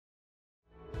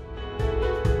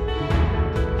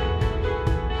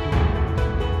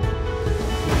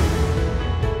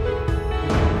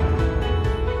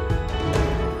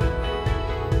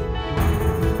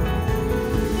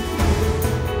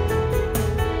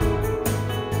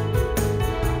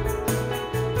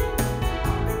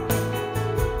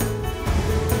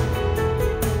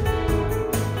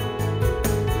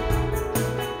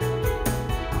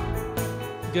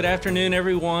good afternoon,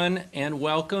 everyone, and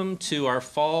welcome to our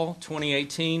Fall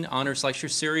 2018 Honors Lecture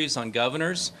Series on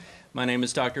Governors. My name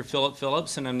is Dr. Philip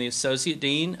Phillips, and I'm the Associate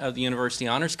Dean of the University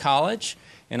Honors College.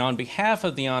 And on behalf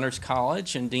of the Honors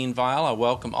College and Dean Weil, I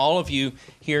welcome all of you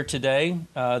here today,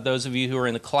 those of you who are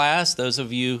in the class, those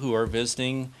of you who are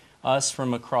visiting us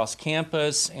from across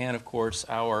campus, and of course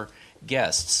our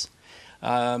guests.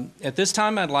 At this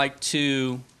time, I'd like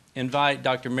to invite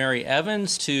Dr. Mary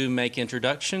Evans to make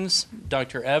introductions.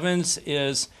 Dr. Evans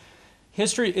is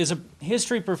a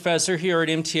history professor here at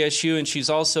MTSU, and she's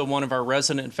also one of our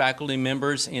resident faculty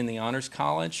members in the Honors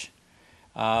College.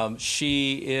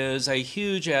 She is a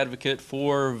huge advocate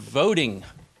for voting.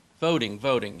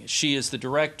 She is the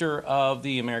director of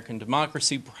the American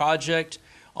Democracy Project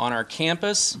on our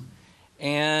campus,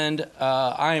 and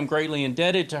I am greatly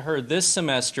indebted to her this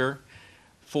semester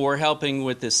for helping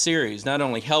with this series. Not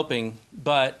only helping,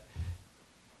 but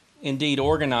indeed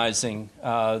organizing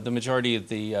the majority of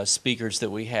the speakers that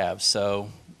we have. So,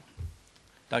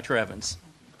 Dr. Evans.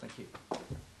 Thank you.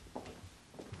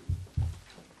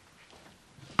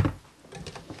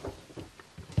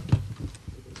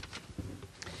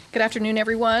 Good afternoon,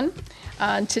 everyone.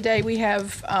 Today we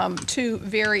have two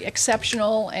very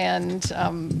exceptional and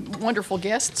wonderful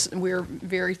guests. We're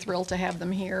very thrilled to have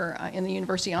them here in the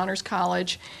University Honors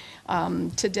College.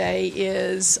 Today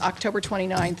is October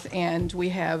 29th, and we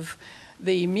have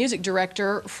the music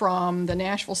director from the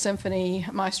Nashville Symphony,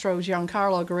 Maestro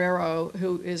Giancarlo Guerrero,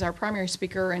 who is our primary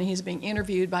speaker, and he's being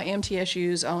interviewed by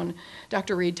MTSU's own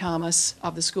Dr. Reed Thomas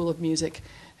of the School of Music,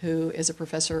 who is a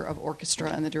professor of orchestra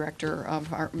and the director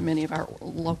of many of our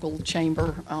local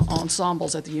chamber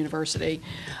ensembles at the university.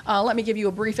 Let me give you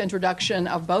a brief introduction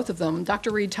of both of them. Dr.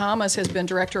 Reed Thomas has been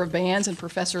director of bands and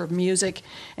professor of music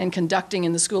and conducting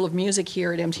in the School of Music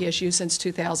here at MTSU since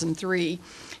 2003.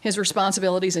 His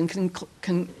responsibilities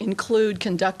include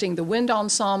conducting the wind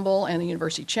ensemble and the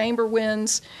university chamber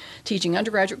winds, teaching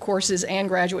undergraduate courses and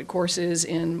graduate courses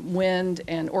in wind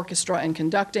and orchestra and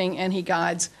conducting, and he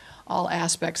guides all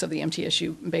aspects of the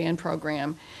MTSU band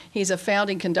program. He's a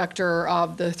founding conductor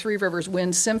of the Three Rivers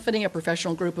Wind Symphony, a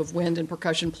professional group of wind and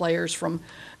percussion players from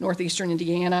northeastern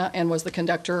Indiana, and was the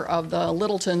conductor of the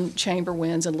Littleton Chamber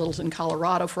Winds in Littleton,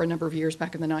 Colorado for a number of years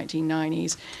back in the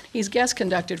 1990s. He's guest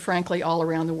conducted, frankly, all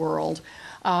around the world.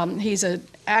 He's an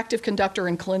active conductor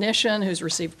and clinician who's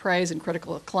received praise and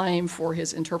critical acclaim for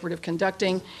his interpretive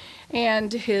conducting,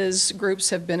 and his groups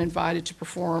have been invited to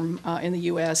perform in the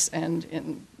U.S. and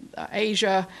in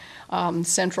Asia,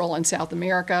 Central and South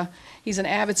America. He's an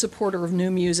avid supporter of new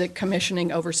music,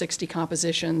 commissioning over 60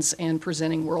 compositions and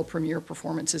presenting world premiere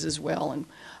performances as well, and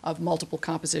of multiple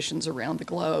compositions around the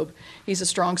globe. He's a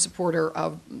strong supporter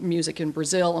of music in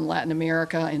Brazil and Latin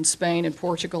America, in Spain and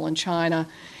Portugal and China,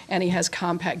 and he has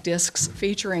compact discs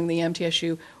featuring the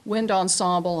MTSU Wind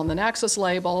Ensemble on the Naxos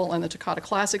label and the Toccata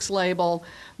Classics label,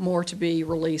 more to be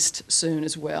released soon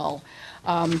as well.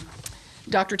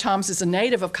 Dr. Thomas is a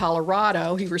native of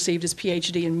Colorado. He received his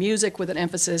PhD in music with an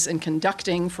emphasis in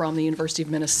conducting from the University of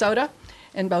Minnesota,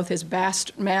 and both his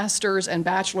master's and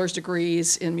bachelor's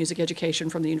degrees in music education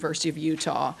from the University of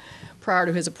Utah. Prior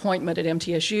to his appointment at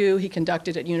MTSU, he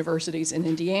conducted at universities in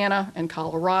Indiana and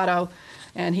Colorado,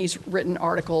 and he's written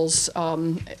articles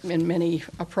in many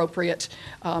appropriate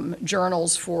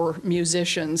journals for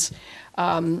musicians.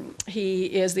 He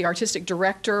is the artistic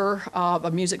director of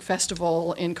a music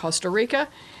festival in Costa Rica,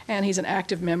 and he's an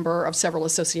active member of several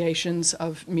associations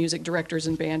of music directors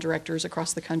and band directors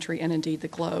across the country and indeed the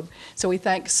globe. So we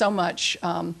thank so much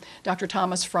Dr.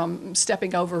 Thomas from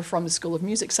stepping over from the School of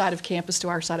Music side of campus to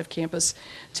our side of campus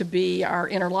to be our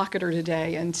interlocutor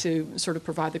today and to sort of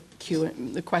provide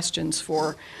the questions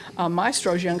for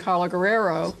Maestro Giancarlo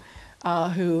Guerrero,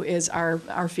 who is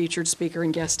our featured speaker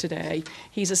and guest today.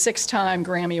 He's a 6-time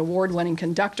Grammy Award-winning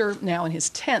conductor, now in his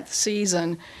 10th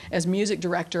season as music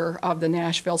director of the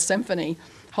Nashville Symphony,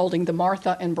 holding the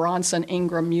Martha and Bronson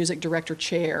Ingram Music Director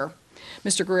Chair.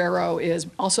 Mr. Guerrero is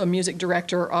also a music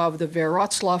director of the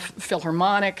Wrocław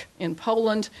Philharmonic in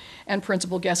Poland and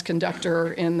principal guest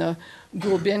conductor in the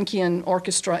Gulbenkian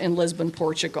Orchestra in Lisbon,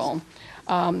 Portugal.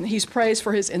 He's praised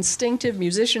for his instinctive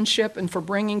musicianship and for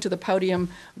bringing to the podium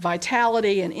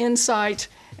vitality and insight,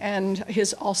 and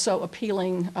his also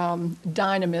appealing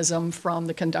dynamism from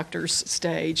the conductor's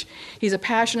stage. He's a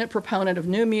passionate proponent of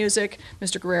new music.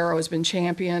 Mr. Guerrero has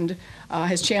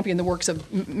championed the works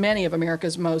of many of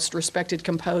America's most respected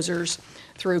composers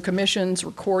through commissions,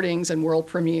 recordings, and world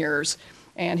premieres.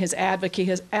 And his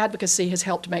advocacy has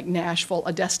helped make Nashville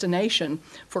a destination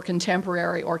for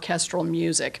contemporary orchestral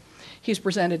music. He's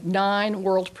presented 9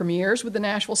 world premieres with the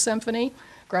Nashville Symphony,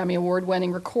 Grammy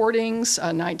Award-winning recordings,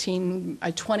 a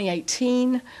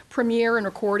 2018 premiere and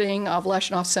recording of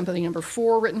Leshnoff's Symphony No.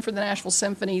 4, written for the Nashville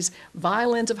Symphony's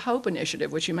Violins of Hope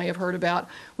initiative, which you may have heard about,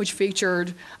 which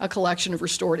featured a collection of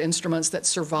restored instruments that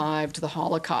survived the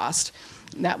Holocaust.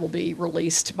 That will be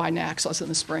released by Naxos in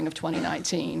the spring of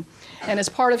 2019. And as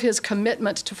part of his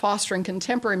commitment to fostering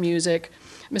contemporary music,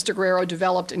 Mr. Guerrero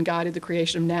developed and guided the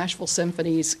creation of Nashville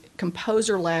Symphony's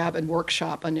Composer Lab and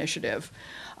Workshop initiative.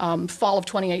 Fall of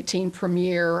 2018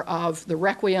 premiere of the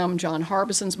Requiem, John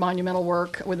Harbison's monumental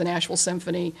work with the Nashville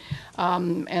Symphony,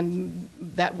 and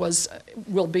that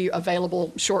will be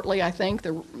available shortly, I think.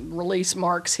 The release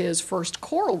marks his first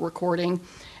choral recording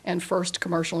and first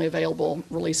commercially available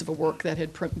release of a work that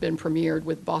had been premiered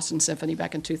with Boston Symphony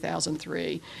back in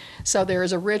 2003. So there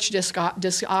is a rich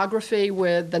discography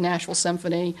with the Nashville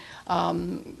Symphony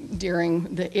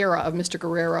during the era of Mr.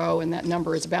 Guerrero, and that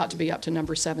number is about to be up to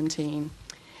number 17.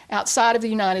 Outside of the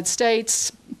United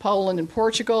States, Poland and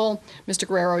Portugal, Mr.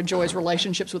 Guerrero enjoys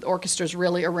relationships with orchestras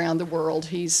really around the world.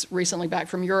 He's recently back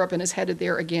from Europe and is headed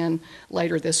there again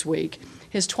later this week.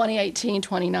 His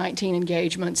 2018-2019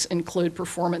 engagements include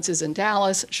performances in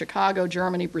Dallas, Chicago,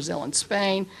 Germany, Brazil, and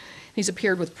Spain. He's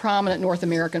appeared with prominent North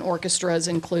American orchestras,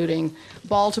 including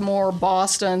Baltimore,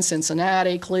 Boston,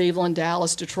 Cincinnati, Cleveland,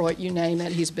 Dallas, Detroit, you name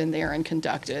it. He's been there and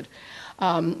conducted.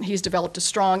 He's developed a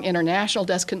strong international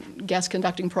guest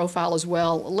conducting profile as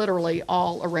well, literally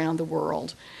all around the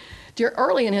world.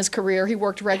 Early in his career, he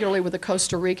worked regularly with the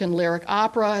Costa Rican Lyric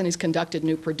Opera, and he's conducted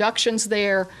new productions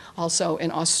there, also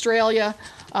in Australia.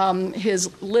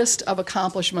 His list of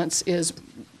accomplishments is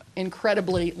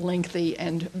incredibly lengthy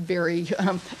and very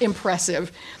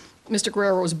impressive. Mr.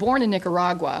 Guerrero was born in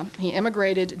Nicaragua. He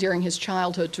immigrated during his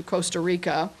childhood to Costa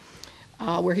Rica,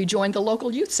 where he joined the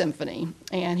local youth symphony,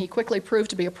 and he quickly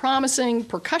proved to be a promising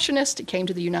percussionist. He came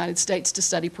to the United States to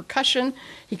study percussion.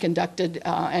 He conducted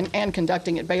and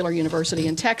conducting at Baylor University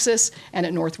in Texas and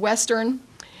at Northwestern.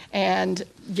 And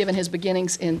given his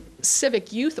beginnings in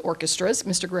civic youth orchestras,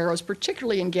 Mr. Guerrero is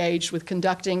particularly engaged with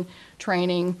conducting,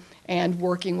 training, and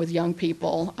working with young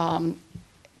people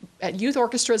at youth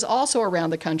orchestras also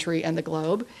around the country and the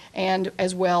globe, and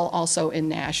as well also in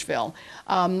Nashville.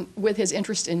 With his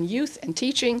interest in youth and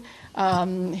teaching,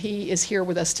 he is here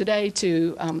with us today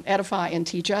to edify and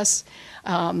teach us,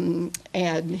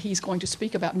 and he's going to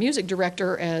speak about music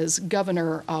director as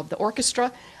governor of the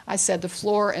orchestra. I cede the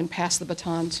floor and pass the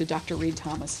baton to Dr. Reed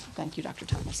Thomas. Thank you, Dr.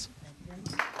 Thomas.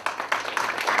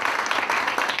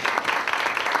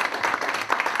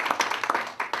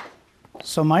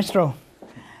 So, Maestro,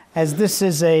 as this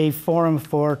is a forum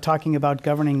for talking about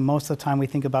governing, most of the time we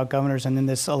think about governors, and in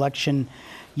this election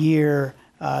year,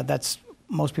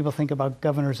 most people think about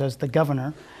governors as the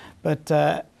governor. But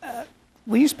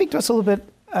will you speak to us a little bit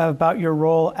about your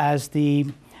role as the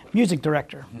music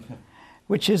director,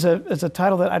 which is a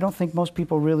title that I don't think most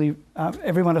people really,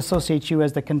 everyone associates you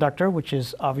as the conductor, which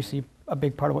is obviously a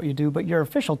big part of what you do, but your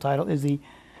official title is the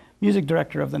music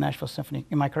director of the Nashville Symphony.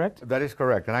 Am I correct? That is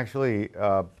correct. And actually,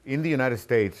 in the United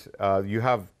States, you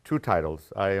have two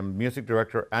titles. I am music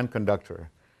director and conductor.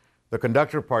 The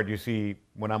conductor part you see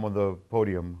when I'm on the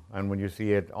podium, and when you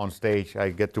see it on stage,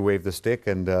 I get to wave the stick,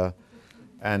 and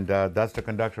that's the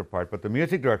conductor part. But the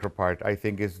music director part, I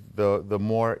think, is the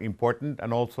more important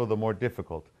and also the more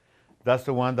difficult. That's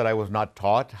the one that I was not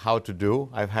taught how to do.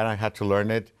 I had to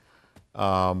learn it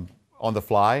on the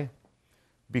fly.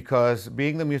 Because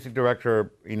being the music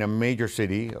director in a major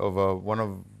city of one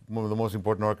of the most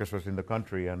important orchestras in the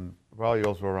country, and probably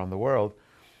also around the world,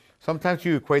 sometimes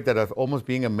you equate that as almost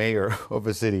being a mayor of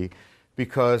a city,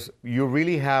 because you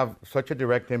really have such a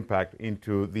direct impact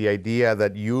into the idea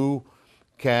that you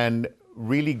can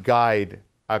really guide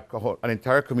an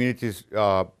entire community's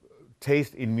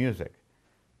taste in music,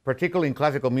 particularly in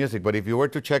classical music. But if you were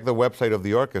to check the website of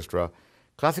the orchestra,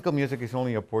 classical music is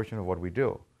only a portion of what we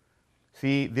do.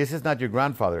 See, this is not your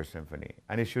grandfather's symphony,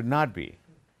 and it should not be.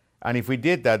 And if we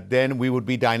did that, then we would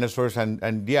be dinosaurs,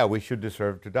 and yeah, we should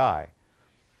deserve to die.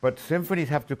 But symphonies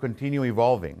have to continue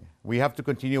evolving. We have to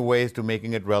continue ways to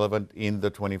making it relevant in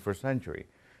the 21st century.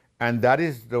 And that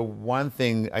is the one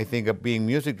thing, I think, of being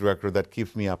music director that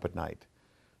keeps me up at night.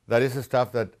 That is the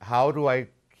stuff that, how do I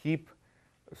keep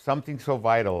something so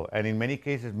vital, and in many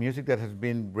cases, music that has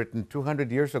been written 200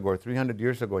 years ago, or 300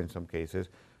 years ago in some cases,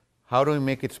 how do I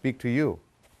make it speak to you?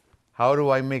 How do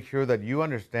I make sure that you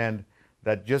understand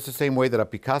that just the same way that a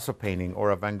Picasso painting or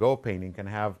a Van Gogh painting can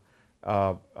have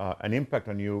an impact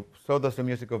on you, so does the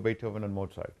music of Beethoven and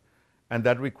Mozart. And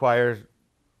that requires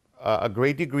a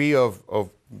great degree of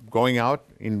going out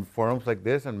in forums like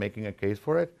this and making a case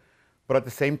for it, but at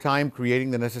the same time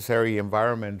creating the necessary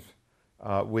environments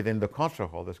within the concert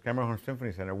hall, the Scammerdorff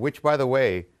Symphony Center, which, by the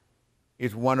way,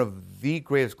 is one of the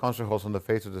greatest concert halls on the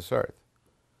face of this earth.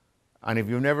 And if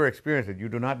you've never experienced it, you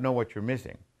do not know what you're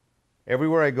missing.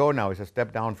 Everywhere I go now is a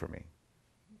step down for me.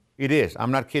 It is.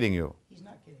 I'm not kidding you. He's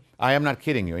not kidding. I am not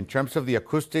kidding you. In terms of the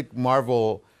acoustic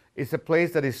marvel, it's a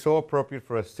place that is so appropriate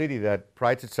for a city that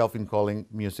prides itself in calling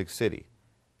Music City.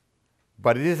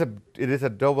 But it is a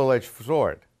double-edged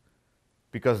sword,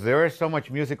 because there is so much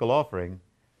musical offering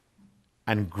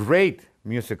and great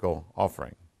musical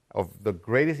offering of the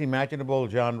greatest imaginable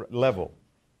genre level.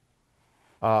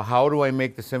 How do I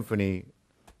make the symphony,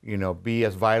 be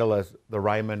as vital as the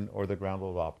Ryman or the Grand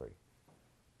Ole Opry?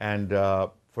 And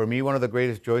for me, one of the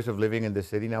greatest joys of living in this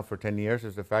city now for 10 years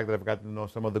is the fact that I've gotten to know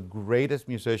some of the greatest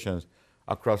musicians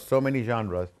across so many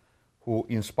genres who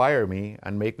inspire me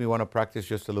and make me want to practice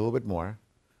just a little bit more.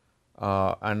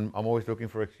 And I'm always looking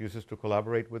for excuses to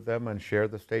collaborate with them and share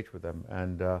the stage with them.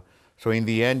 And so in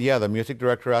the end, yeah, the music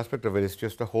director aspect of it is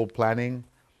just the whole planning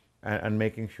and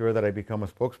making sure that I become a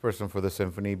spokesperson for the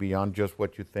symphony beyond just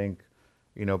what you think,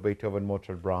 Beethoven,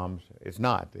 Mozart, Brahms. It's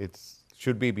not. It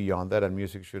should be beyond that, and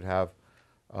music should have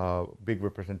big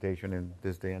representation in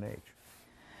this day and age.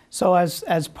 So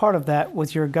as part of that,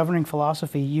 with your governing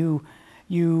philosophy, you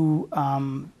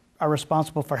are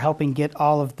responsible for helping get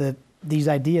all of these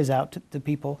ideas out to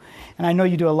people. And I know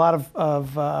you do a lot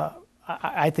of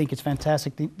I think it's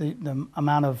fantastic, the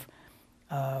amount of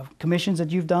commissions that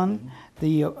you've done,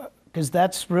 because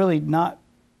that's really not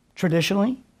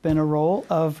traditionally been a role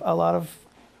of a lot of,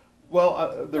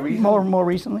 the reason more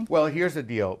recently. Well, here's the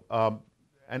deal,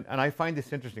 and I find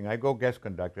this interesting. I go guest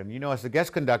conductor, and as a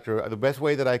guest conductor, the best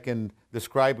way that I can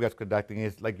describe guest conducting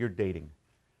is like you're dating.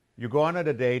 You go on at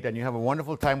a date, and you have a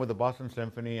wonderful time with the Boston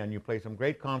Symphony, and you play some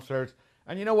great concerts,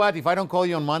 and you know what? If I don't call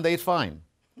you on Monday, it's fine,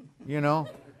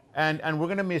 and we're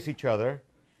going to miss each other.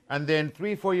 And then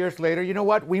 3-4 years later, you know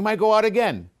what? We might go out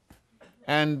again.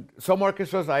 And some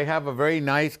orchestras, I have a very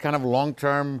nice kind of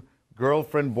long-term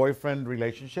girlfriend-boyfriend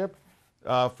relationship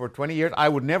for 20 years. I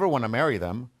would never want to marry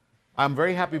them. I'm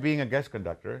very happy being a guest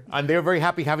conductor. And they're very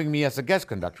happy having me as a guest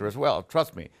conductor as well.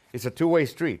 Trust me, it's a two-way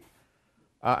street.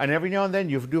 And every now and then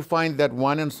you do find that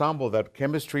one ensemble that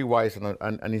chemistry-wise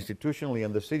and institutionally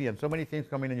in the city and so many things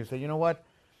come in and you say, you know what?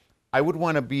 I would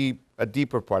want to be a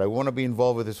deeper part. I want to be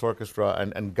involved with this orchestra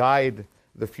and guide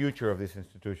the future of this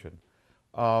institution.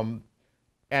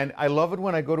 And I love it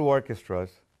when I go to orchestras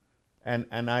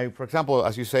and I, for example,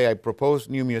 as you say, I propose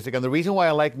new music. And the reason why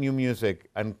I like new music,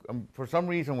 and for some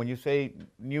reason when you say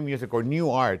new music or new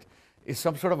art, is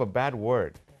some sort of a bad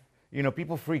word.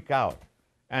 People freak out.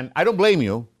 And I don't blame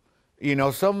you.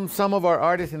 Some of our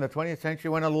artists in the 20th century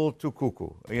went a little too cuckoo.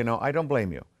 I don't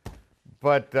blame you.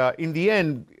 But in the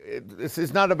end,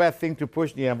 it's not a bad thing to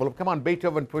push the envelope. Come on,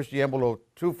 Beethoven pushed the envelope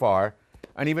too far,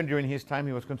 and even during his time,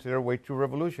 he was considered way too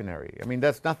revolutionary. I mean,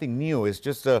 that's nothing new. It's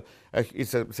just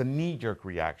it's a knee-jerk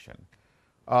reaction.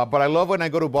 But I love when I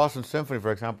go to Boston Symphony,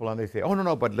 for example, and they say, "Oh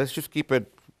no, but let's just keep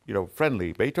it,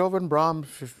 friendly. Beethoven, Brahms,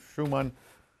 Schumann,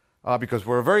 because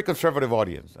we're a very conservative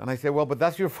audience." And I say, "Well, but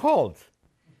that's your fault.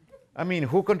 I mean,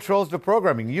 who controls the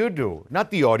programming? You do,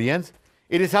 not the audience.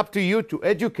 It is up to you to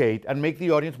educate and make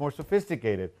the audience more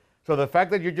sophisticated. So the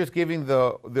fact that you're just giving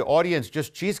the audience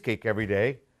just cheesecake every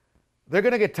day, they're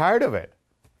going to get tired of it.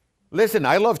 Listen,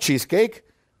 I love cheesecake,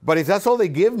 but if that's all they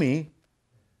give me,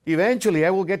 eventually I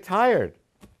will get tired."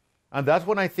 And that's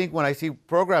when I see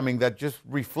programming that just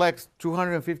reflects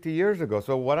 250 years ago.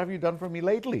 So what have you done for me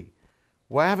lately?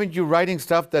 Why haven't you writing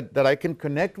stuff that I can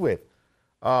connect with?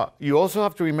 You also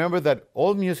have to remember that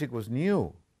old music was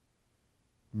new.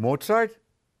 Mozart,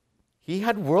 he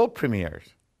had world premieres.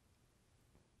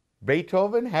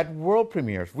 Beethoven had world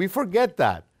premieres. We forget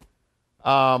that.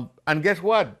 And guess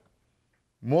what?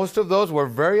 Most of those were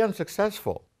very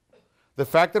unsuccessful. The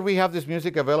fact that we have this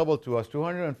music available to us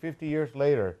 250 years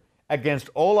later, against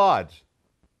all odds,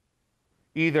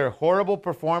 either horrible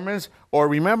performance or,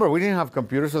 remember, we didn't have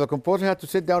computers, so the composer had to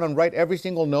sit down and write every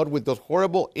single note with those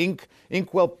horrible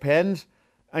inkwell pens,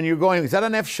 and you're going, is that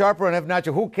an F sharp or an F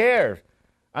natural? Who cares?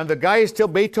 And the guy is still,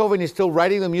 Beethoven is still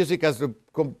writing the music as the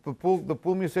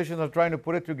pool musicians are trying to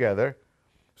put it together.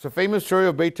 It's a famous story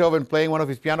of Beethoven playing one of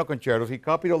his piano concertos. He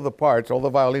copied all the parts, all the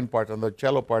violin parts, and the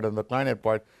cello part, and the clarinet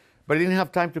part, but he didn't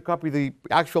have time to copy the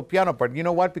actual piano part. You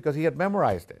know what? Because he had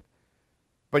memorized it.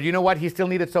 But you know what? He still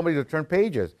needed somebody to turn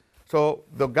pages. So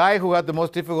the guy who had the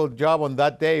most difficult job on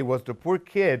that day was the poor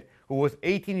kid who was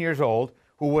 18 years old,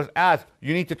 who was asked,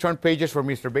 "You need to turn pages for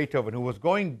Mr. Beethoven," who was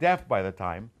going deaf by the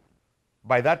time.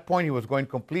 By that point, he was going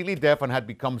completely deaf and had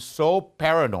become so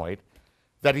paranoid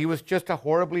that he was just a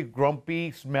horribly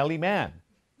grumpy, smelly man.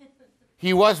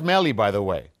 He was smelly, by the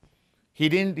way. He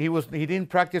didn't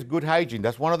practice good hygiene.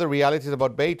 That's one of the realities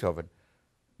about Beethoven.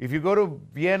 If you go to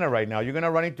Vienna right now, you're going to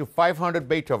run into 500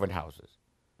 Beethoven houses.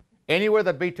 Anywhere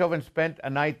that Beethoven spent a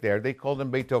night there, they call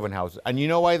them Beethoven houses. And you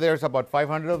know why there's about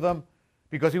 500 of them?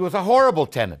 Because he was a horrible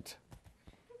tenant.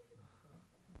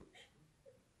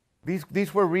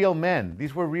 These were real men.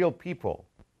 These were real people.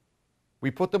 We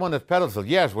put them on the pedestal.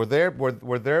 Yes, were there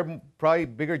probably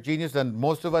bigger genius than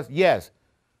most of us? Yes.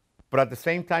 But at the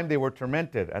same time, they were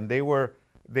tormented, and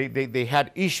they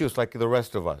had issues like the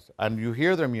rest of us. And you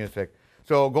hear their music.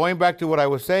 So going back to what I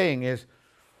was saying is,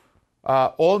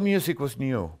 all music was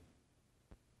new.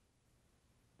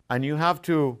 And you have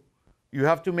to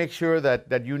make sure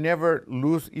that you never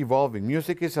lose evolving.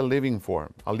 Music is a living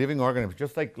form, a living organism,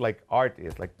 just like art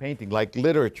is, like painting, like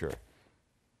literature.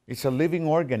 It's a living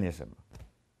organism.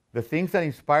 The things that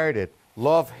inspired it,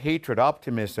 love, hatred,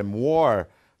 optimism, war,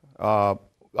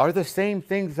 are the same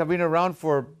things that have been around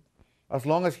for as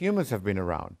long as humans have been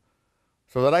around.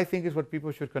 So that I think is what people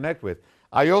should connect with.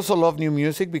 I also love new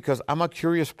music because I'm a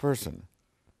curious person.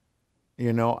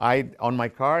 You know, on my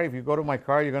car, if you go to my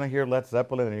car, you're going to hear Led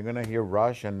Zeppelin, and you're going to hear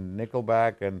Rush and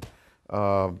Nickelback and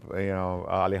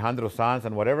Alejandro Sanz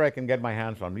and whatever I can get my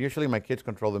hands on. Usually my kids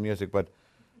control the music, but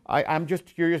I'm just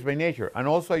curious by nature. And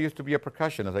also I used to be a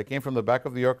percussionist. I came from the back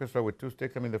of the orchestra with 2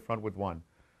 sticks. I'm in the front with 1.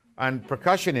 And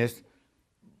percussionists,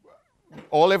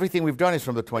 everything we've done is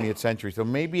from the 20th century. So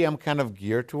maybe I'm kind of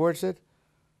geared towards it.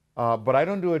 But I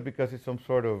don't do it because it's some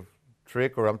sort of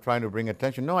trick or I'm trying to bring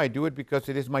attention. No, I do it because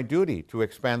it is my duty to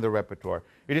expand the repertoire.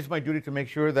 It is my duty to make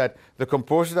sure that the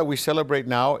composers that we celebrate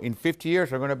now in 50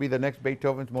 years are going to be the next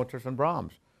Beethovens, Mozarts, and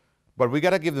Brahms. But we got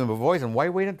to give them a voice, and why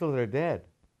wait until they're dead?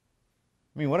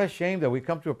 I mean, what a shame that we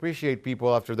come to appreciate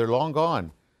people after they're long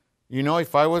gone. You know,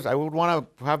 if I would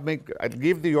want to I'd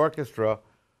give the orchestra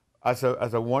as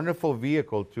a wonderful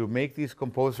vehicle to make these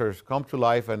composers come to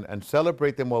life and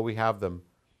celebrate them while we have them.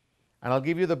 And I'll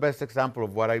give you the best example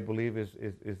of what I believe is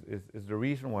the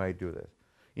reason why I do this.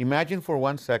 Imagine for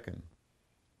 1 second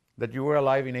that you were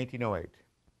alive in 1808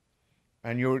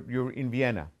 and you're in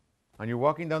Vienna and you're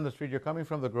walking down the street, you're coming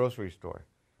from the grocery store,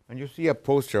 and you see a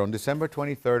poster on December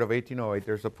 23rd of 1808.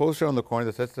 There's a poster on the corner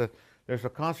that says that there's a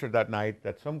concert that night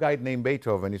that some guy named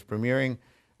Beethoven is premiering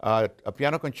a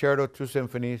piano concerto, 2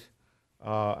 symphonies,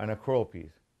 and a choral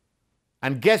piece.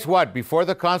 And guess what? Before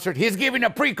the concert, he's giving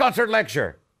a pre-concert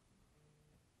lecture.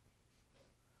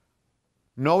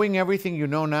 Knowing everything you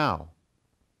know now,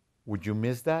 would you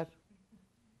miss that?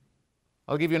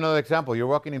 I'll give you another example. You're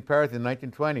walking in Paris in the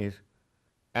 1920s,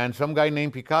 and some guy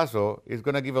named Picasso is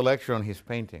going to give a lecture on his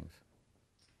paintings.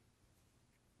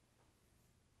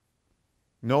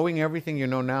 Knowing everything you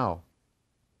know now,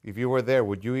 if you were there,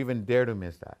 would you even dare to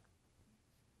miss that?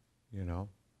 You know?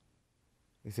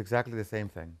 It's exactly the same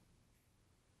thing.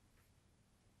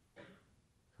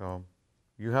 So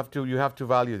you have to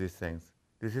value these things.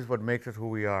 This is what makes us who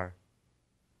we are.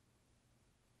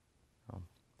 So,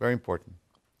 very important.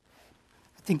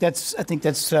 I think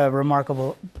that's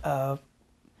remarkable.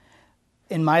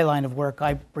 In my line of work,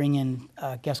 I bring in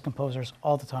guest composers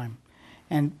all the time,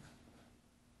 and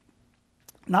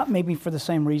not maybe for the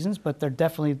same reasons, but they're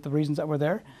definitely the reasons that we're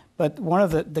there. But one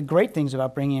of the great things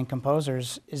about bringing in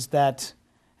composers is that,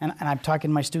 and I'm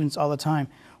talking to my students all the time,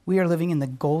 we are living in the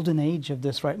golden age of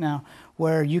this right now,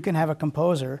 where you can have a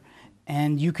composer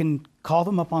and you can call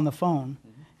them up on the phone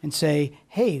and say,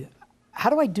 hey,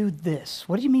 how do I do this?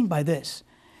 What do you mean by this?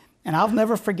 And I'll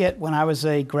never forget when I was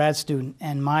a grad student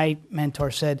and my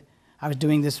mentor said, I was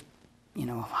doing this,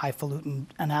 highfalutin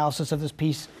analysis of this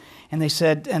piece, and they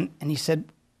said, and he said,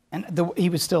 he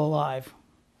was still alive.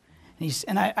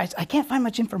 And I can't find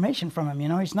much information from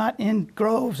him, he's not in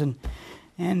Groves, and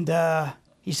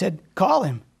he said, call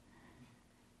him.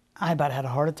 I about had a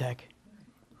heart attack.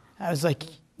 I was like,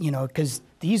 because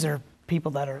these are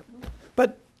people that are,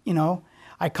 but,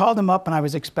 I called him up and I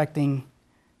was expecting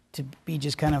to be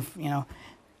just kind of,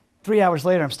 3 hours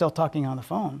later, I'm still talking on the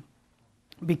phone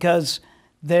because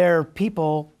they're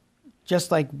people just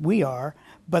like we are,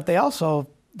 but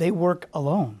they work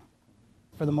alone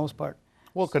for the most part.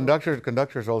 Well, so,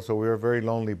 conductors also, we're a very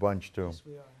lonely bunch too. Yes,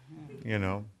 we are.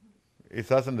 Yeah.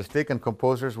 It's us and the stick and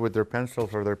composers with their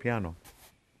pencils or their piano.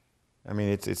 I mean,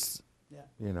 it's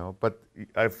yeah. But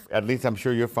at least I'm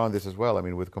sure you've found this as well. I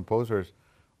mean, with composers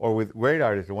or with great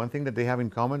artists, the one thing that they have in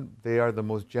common, they are the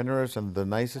most generous and the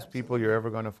nicest people you're ever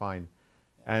going to find.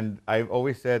 And I've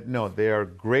always said, no, they are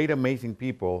great, amazing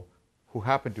people who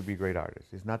happen to be great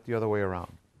artists. It's not the other way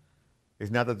around.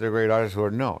 It's not that they're great artists who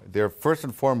are, no. They're first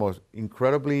and foremost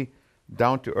incredibly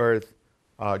down-to-earth,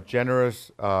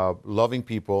 generous, loving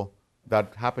people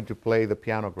that happen to play the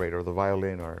piano great or the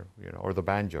violin or, or the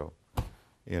banjo,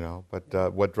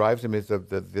 But what drives him is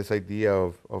this idea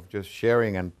of just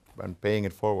sharing and paying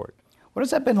it forward. What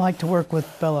has that been like to work with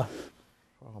Bella?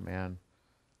 Oh, man.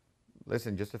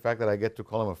 Listen, just the fact that I get to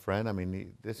call him a friend, I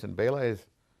mean, listen, Bela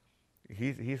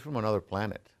he's from another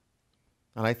planet.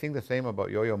 And I think the same about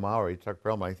Yo-Yo Ma or Itzhak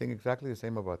Perlman. I think exactly the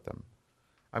same about them.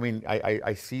 I mean,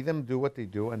 I see them do what they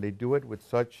do, and they do it with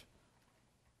such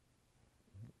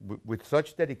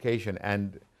dedication.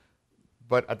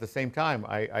 But at the same time,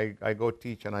 I go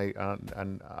teach, and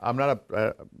I'm not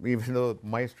even though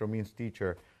maestro means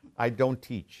teacher, I don't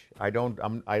teach.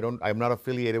 I'm not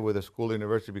affiliated with a school or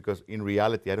university because in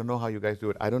reality, I don't know how you guys do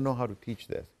it. I don't know how to teach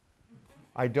this.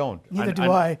 I don't. Neither do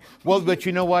I. Well, but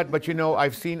you know what? But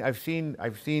I've seen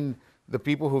the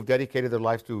people who've dedicated their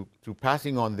lives to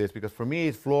passing on this, because for me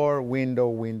it's floor,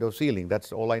 window, ceiling.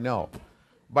 That's all I know.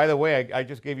 By the way, I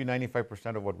just gave you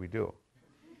 95% of what we do.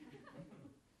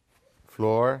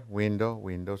 Floor,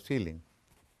 window, ceiling.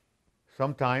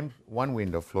 Sometimes one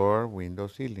window, floor, window,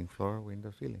 ceiling, floor,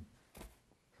 window, ceiling.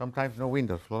 Sometimes no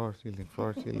windows, floor, ceiling,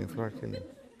 floor, ceiling, floor, ceiling.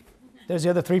 There's the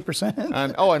other 3%.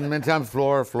 And many times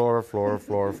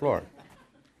floor.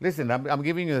 Listen, I'm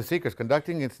giving you the secrets.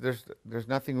 Conducting, there's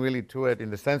nothing really to it in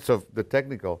the sense of the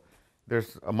technical.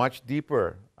 There's a much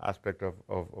deeper aspect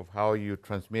of how you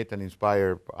transmit and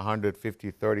inspire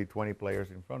 150, 30, 20 players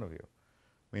in front of you.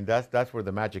 I mean, that's where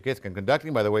the magic is. And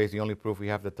conducting, by the way, is the only proof we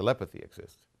have that telepathy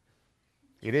exists.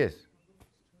 It is.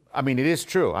 I mean, it is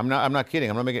true. I'm not kidding.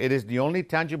 It is the only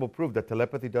tangible proof that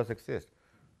telepathy does exist.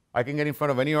 I can get in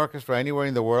front of any orchestra anywhere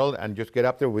in the world and just get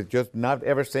up there with just not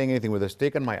ever saying anything, with a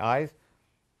stick in my eyes,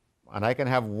 and I can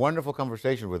have wonderful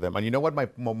conversation with them. And you know what my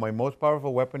most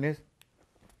powerful weapon is?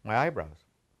 My eyebrows.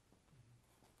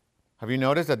 Have you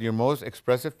noticed that your most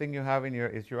expressive thing you have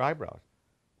is your eyebrows?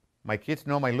 My kids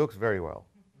know my looks very well.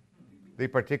 They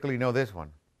particularly know this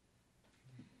one.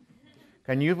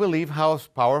 Can you believe how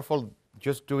powerful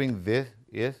just doing this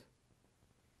is?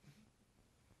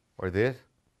 Or this?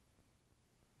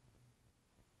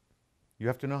 You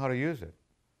have to know how to use it,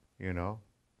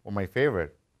 Or my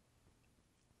favorite.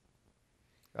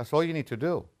 That's all you need to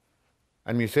do.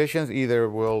 And musicians either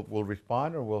will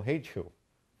respond or will hate you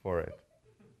for it.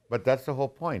 But that's the whole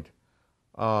point.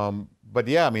 But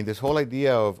yeah, I mean, this whole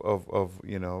idea of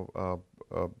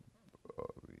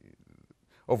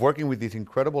working with these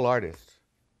incredible artists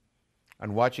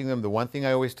and watching them, the one thing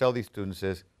I always tell these students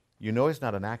is, it's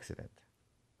not an accident.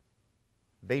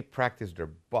 They practice their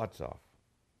butts off.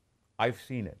 I've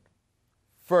seen it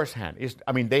firsthand.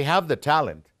 They have the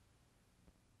talent,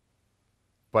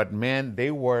 but man,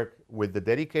 they work with the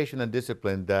dedication and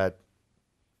discipline that,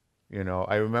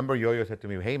 I remember Yo-Yo said to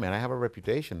me, "Hey man, I have a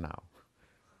reputation now.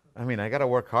 I got to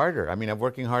work harder. I'm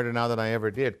working harder now than I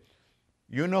ever did."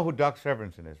 You know who Doc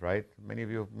Severinsen is, right? Many of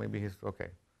you, maybe okay.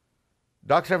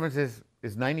 Doc Severinsen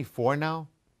is 94 now.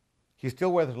 He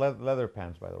still wears leather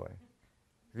pants, by the way.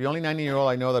 He's the only 90-year-old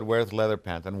I know that wears leather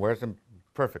pants and wears them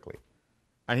perfectly.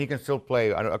 And he can still play.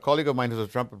 A colleague of mine who's a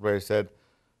trumpet player said,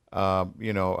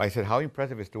 I said, how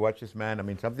impressive is to watch this man?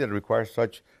 Something that requires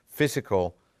such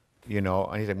physical,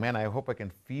 and he's like, man, I hope I can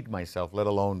feed myself, let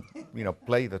alone,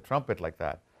 play the trumpet like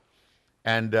that.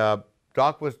 And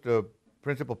Doc was the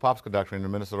principal pops conductor in the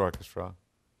Minnesota Orchestra.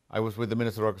 I was with the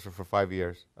Minnesota Orchestra for 5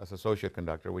 years as associate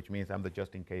conductor, which means I'm the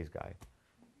just-in-case guy.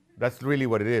 That's really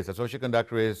what it is. Associate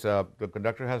conductor is, the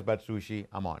conductor has bad sushi,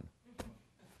 I'm on.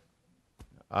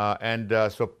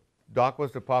 So Doc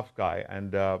was the pops guy,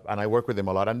 and I worked with him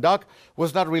a lot. And Doc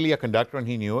was not really a conductor, and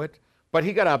he knew it. But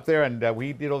he got up there, and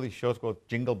we did all these shows called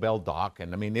Jingle Bell Doc.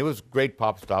 And it was great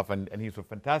pop stuff, and he's a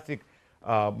fantastic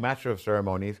master of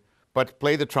ceremonies, but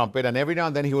played the trumpet. And every now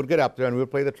and then he would get up there, and we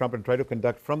would play the trumpet and try to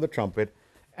conduct from the trumpet.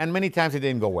 And many times it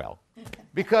didn't go well.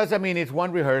 Because, it's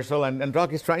one rehearsal, and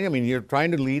Doc is trying, you're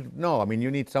trying to lead. No,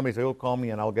 you need somebody, so he'll call me,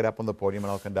 and I'll get up on the podium,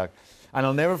 and I'll conduct. And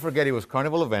I'll never forget, it was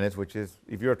Carnival of Venice, which is,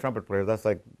 if you're a trumpet player, that's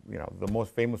like, the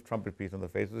most famous trumpet piece on the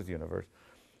face of this universe.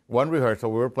 One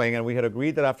rehearsal, we were playing, and we had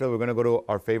agreed that after we were going to go to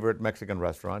our favorite Mexican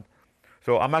restaurant.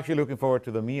 So I'm actually looking forward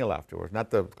to the meal afterwards, not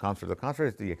the concert. The concert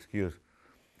is the excuse.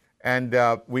 And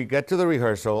we get to the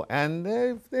rehearsal, and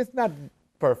it's not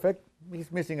perfect.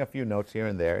 He's missing a few notes here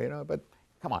and there, but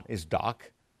come on, it's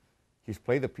Doc. He's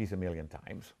played the piece a million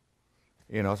times.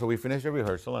 So we finish the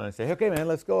rehearsal, and I say, okay, man,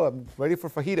 let's go. I'm ready for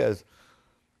fajitas.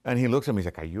 And he looks at me, he's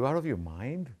like, are you out of your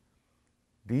mind?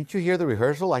 Didn't you hear the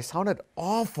rehearsal? I sounded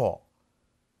awful.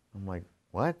 I'm like,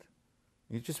 what?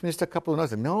 You just missed a couple of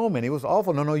notes. Like, no, man, it was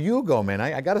awful. No, you go, man.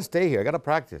 I got to stay here. I got to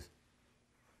practice.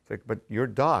 It's like, but you're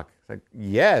Doc. It's like,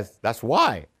 yes, that's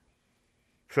why.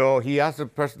 So he asked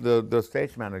the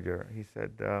stage manager. He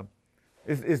said,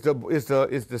 "Is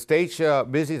the stage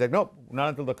busy?" He's like, "Nope, not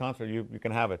until the concert. You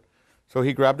can have it." So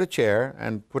he grabbed a chair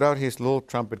and put out his little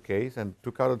trumpet case and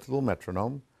took out his little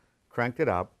metronome, cranked it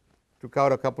up, took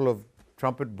out a couple of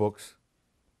trumpet books,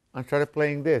 and started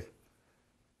playing this.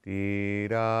 Dee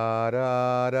da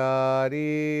da da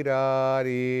dee da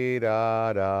dee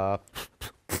da da.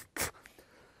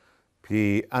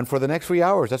 And for the next 3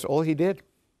 hours, that's all he did.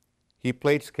 He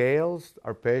played scales,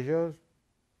 arpeggios.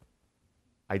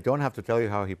 I don't have to tell you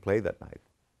how he played that night.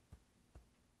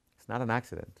 It's not an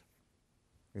accident.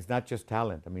 It's not just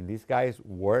talent. I mean, these guys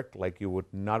work like you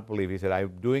would not believe. He said,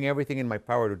 "I'm doing everything in my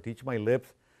power to teach my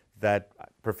lips that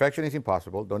perfection is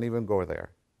impossible. Don't even go there.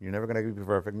 You're never going to be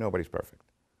perfect. Nobody's perfect.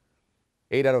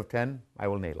 8 out of 10, I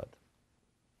will nail it."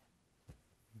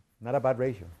 Not a bad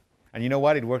ratio. And you know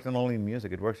what? It works not only in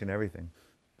music, it works in everything.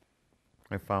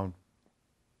 I found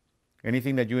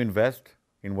anything that you invest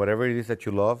in whatever it is that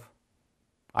you love,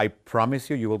 I promise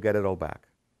you, you will get it all back.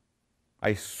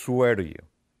 I swear to you.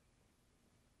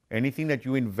 Anything that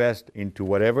you invest into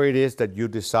whatever it is that you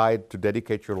decide to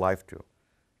dedicate your life to,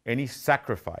 any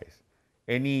sacrifice,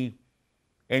 anything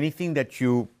that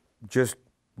you just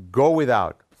go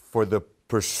without for the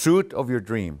pursuit of your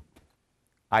dream,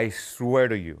 I swear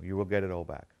to you, you will get it all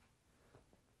back.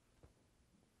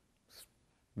 It's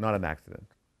not an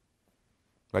accident.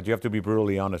 But you have to be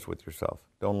brutally honest with yourself.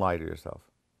 Don't lie to yourself.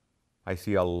 I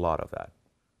see a lot of that.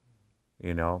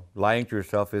 You know, lying to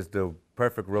yourself is the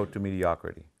perfect road to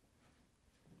mediocrity.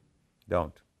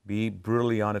 Don't. Be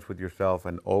brutally honest with yourself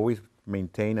and always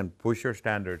maintain and push your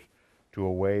standards to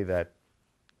a way that,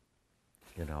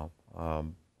 you know,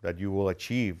 that you will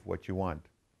achieve what you want.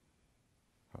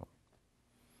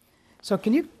 So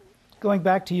can you, going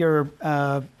back to your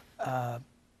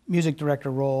music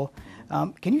director role,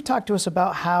 can you talk to us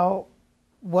about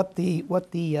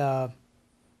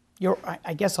your,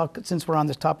 I guess since we're on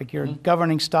this topic, your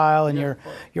governing style and your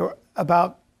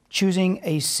about choosing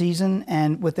a season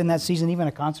and within that season even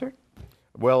a concert?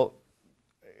 Well,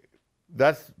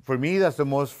 for me, that's the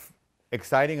most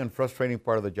exciting and frustrating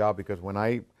part of the job, because when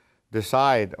I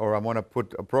decide or I want to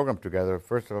put a program together,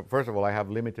 first of all, I have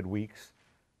limited weeks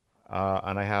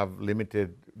and I have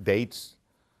limited dates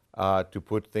to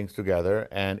put things together,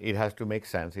 and it has to make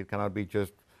sense. It cannot be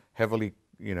just heavily,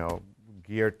 you know,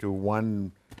 geared to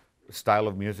one style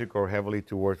of music or heavily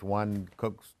towards one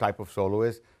type of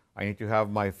soloist. I need to have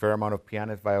my fair amount of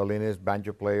pianists, violinists,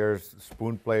 banjo players,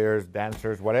 spoon players,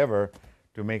 dancers, whatever,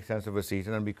 to make sense of a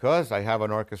season. And because I have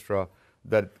an orchestra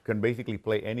that can basically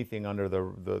play anything under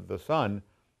the sun,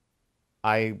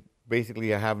 I basically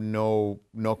have no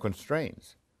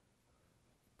constraints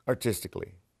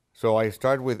artistically. So I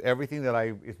start with everything that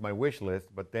is my wish list,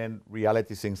 but then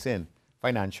reality sinks in.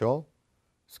 Financial,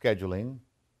 scheduling,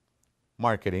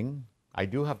 marketing. I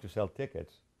do have to sell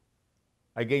tickets.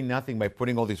 I gain nothing by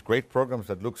putting all these great programs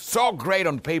that look so great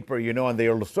on paper, you know, and they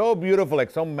are so beautiful, like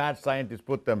some mad scientist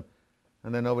put them,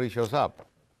 and then nobody shows up.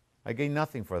 I gain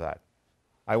nothing for that.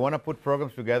 I want to put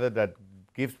programs together that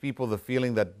gives people the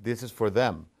feeling that this is for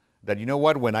them. That, you know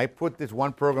what, when I put this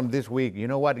one program this week, you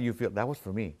know what, you feel, that was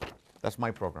for me. That's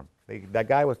my program. That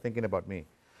guy was thinking about me.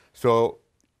 So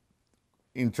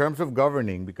in terms of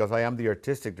governing, because I am the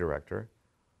artistic director,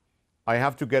 I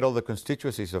have to get all the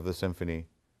constituencies of the symphony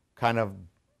kind of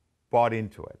bought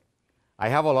into it. I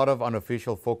have a lot of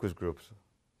unofficial focus groups,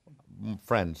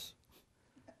 friends,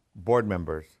 board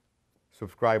members,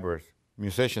 subscribers,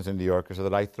 musicians in the orchestra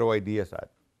that I throw ideas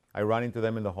at. I run into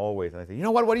them in the hallways and I say, you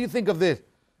know what do you think of this?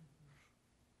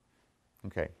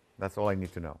 Okay, that's all I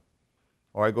need to know.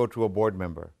 Or I go to a board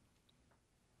member.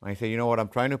 I say, you know what, I'm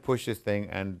trying to push this thing,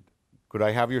 and could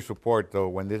I have your support, though,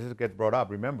 when this gets brought up?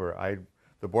 Remember,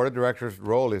 the board of directors'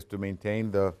 role is to maintain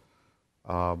it's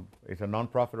a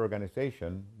nonprofit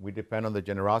organization. We depend on the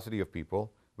generosity of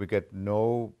people. We get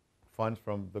no funds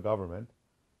from the government.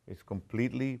 It's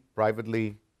completely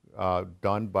privately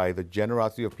done by the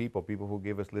generosity of people who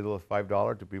give as little as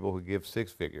 $5 to people who give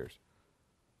 6 figures.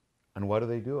 And why do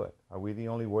they do it? Are we the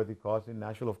only worthy cause in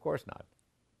Nashville? Of course not.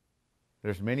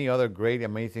 There's many other great,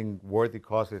 amazing, worthy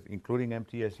causes, including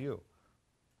MTSU,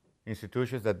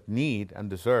 institutions that need and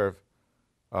deserve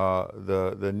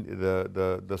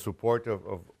the support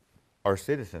of our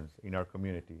citizens in our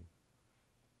community.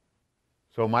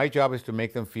 So my job is to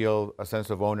make them feel a sense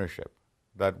of ownership,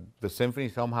 that the symphony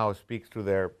somehow speaks to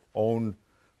their own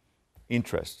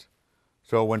interest.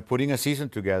 So when putting a season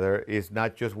together is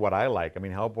not just what I like. I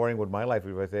mean, how boring would my life be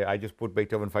if I say, I just put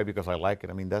Beethoven 5 because I like it?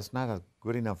 I mean, that's not a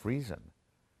good enough reason.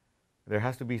 There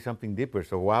has to be something deeper.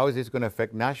 So how is this going to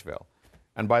affect Nashville?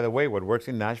 And by the way, what works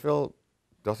in Nashville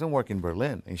doesn't work in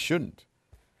Berlin. It shouldn't.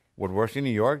 What works in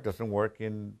New York doesn't work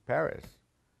in Paris.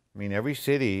 I mean, every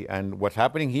city, and what's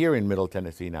happening here in Middle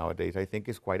Tennessee nowadays, I think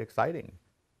is quite exciting.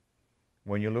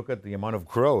 When you look at the amount of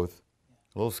growth,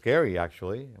 a little scary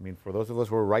actually. I mean, for those of us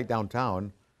who are right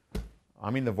downtown,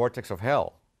 I'm in the vortex of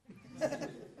hell.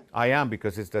 I am,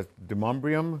 because it's the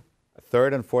Demonbreun,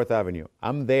 3rd and 4th Avenue.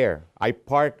 I'm there. I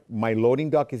park, my loading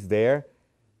dock is there.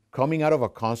 Coming out of a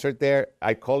concert there,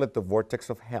 I call it the vortex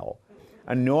of hell.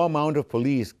 And no amount of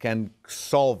police can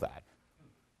solve that.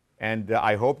 And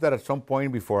I hope that at some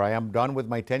point before I am done with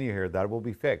my tenure here, that will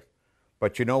be fixed.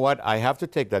 But you know what? I have to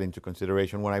take that into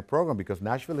consideration when I program, because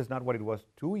Nashville is not what it was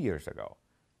 2 years ago.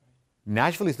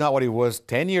 Nashville is not what it was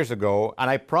 10 years ago, and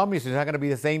I promise it's not going to be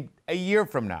the same a year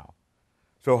from now.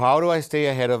 So how do I stay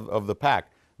ahead of the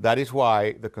pack? That is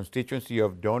why the constituency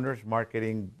of donors,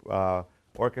 marketing,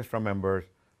 orchestra members,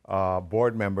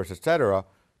 board members, etc.,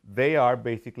 they are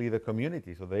basically the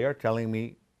community. So they are telling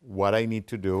me what I need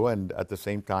to do, and at the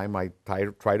same time, I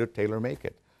try to tailor-make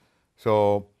it.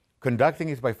 So conducting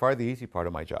is by far the easy part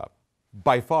of my job.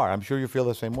 By far. I'm sure you feel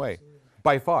the same way.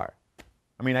 By far.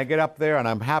 I mean, I get up there and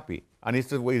I'm happy. And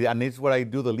it's what I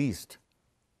do the least.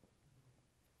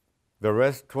 The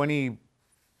rest, 22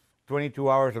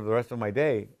 hours of the rest of my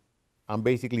day, I'm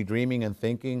basically dreaming and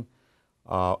thinking.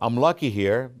 I'm lucky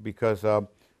here because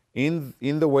in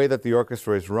the way that the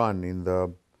orchestra is run, in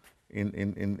the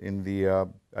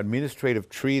administrative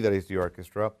tree that is the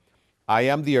orchestra, I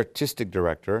am the artistic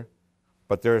director,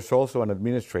 but there is also an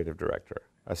administrative director,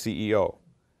 a CEO.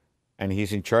 And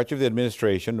he's in charge of the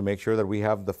administration to make sure that we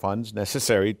have the funds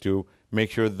necessary to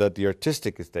make sure that the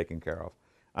artistic is taken care of.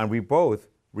 And we both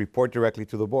report directly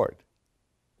to the board.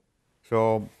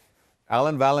 So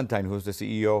Alan Valentine, who's the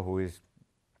CEO, who is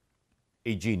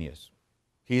a genius.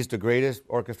 He's the greatest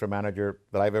orchestra manager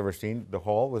that I've ever seen. The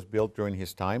hall was built during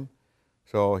his time.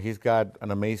 So he's got an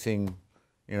amazing,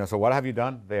 so what have you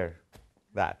done? There,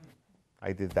 that.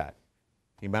 I did that.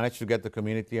 He managed to get the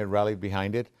community and rallied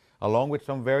behind it, along with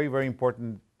some very, very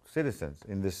important citizens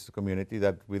in this community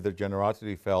that with their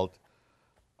generosity felt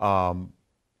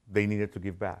they needed to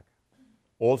give back.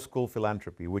 Old school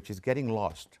philanthropy, which is getting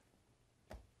lost.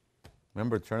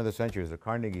 Remember, turn of the century, the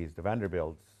Carnegies, the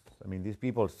Vanderbilts. I mean, these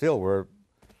people still were,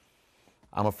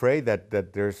 I'm afraid that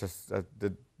there's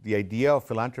the idea of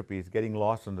philanthropy is getting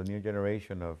lost in the new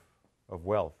generation of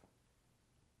wealth.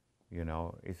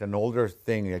 It's an older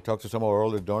thing. I talk to some of our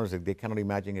older donors, they cannot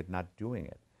imagine it not doing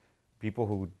it. People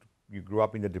who you grew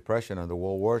up in the Depression and the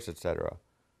World Wars, etc.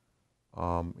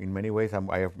 In many ways, I'm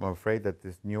afraid that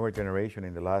this newer generation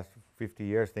in the last 50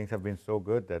 years, things have been so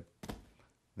good that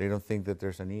they don't think that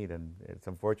there's a need. And it's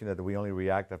unfortunate that we only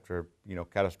react after,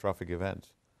 catastrophic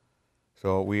events.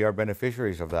 So we are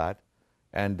beneficiaries of that.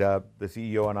 And the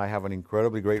CEO and I have an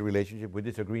incredibly great relationship. We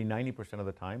disagree 90% of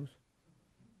the times,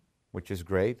 which is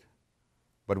great,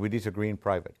 but we disagree in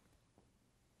private.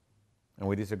 And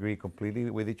we disagree completely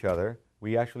with each other.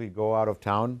 We actually go out of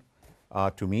town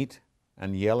to meet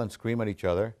and yell and scream at each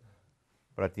other.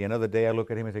 But at the end of the day, I look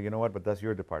at him and say, you know what, but that's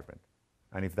your department.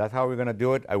 And if that's how we're going to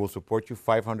do it, I will support you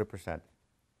 500%.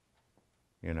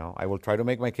 I will try to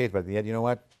make my case, but at the end, you know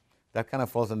what? That kind of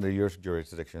falls under your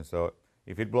jurisdiction. So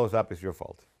if it blows up, it's your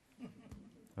fault.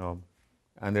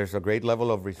 And there's a great level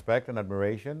of respect and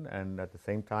admiration, and at the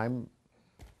same time,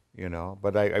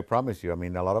 but I promise you, I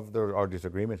mean, a lot of our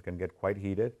disagreements can get quite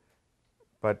heated,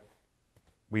 but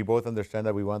we both understand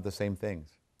that we want the same things.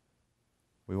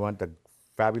 We want a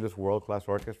fabulous world-class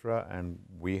orchestra, and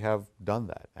we have done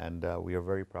that, and we are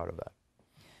very proud of that.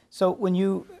 So when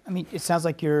it sounds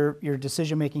like your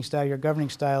decision-making style, your governing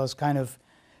style is kind of,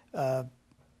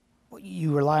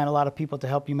 you rely on a lot of people to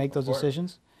help you make those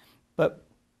decisions, but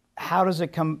how does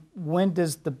it come, when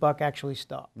does the buck actually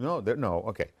stop?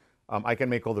 Okay. I can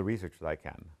make all the research that I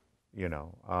can,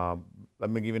 Let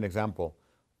me give you an example.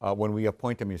 When we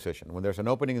appoint a musician, when there's an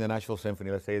opening in the Nashville Symphony,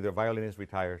 let's say the violinist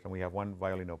retires and we have one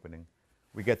violin opening,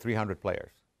 we get 300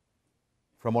 players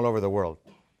from all over the world.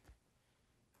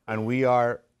 And we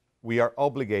are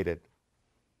obligated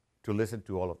to listen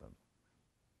to all of them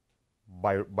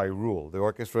by rule. The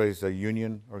orchestra is a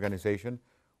union organization.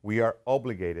 We are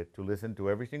obligated to listen to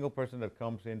every single person that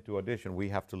comes in to audition. We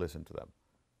have to listen to them.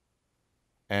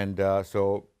 And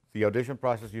so the audition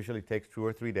process usually takes 2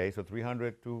 or 3 days. So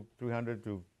 300 to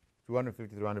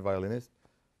 250, 300 violinists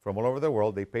from all over the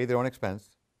world. They pay their own expense.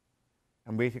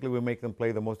 And basically we make them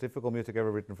play the most difficult music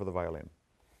ever written for the violin.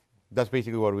 That's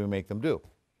basically what we make them do.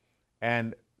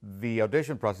 And the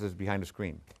audition process is behind a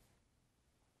screen.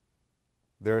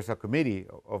 There's a committee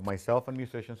of myself and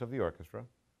musicians of the orchestra,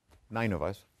 9 of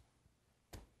us.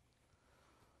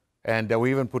 And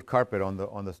we even put carpet on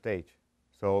the stage.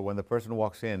 So when the person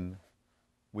walks in,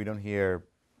 we don't hear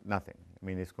nothing. I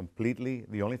mean, it's completely,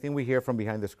 the only thing we hear from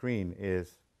behind the screen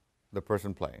is the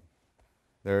person playing.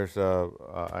 And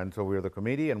so we're the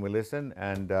committee and we listen,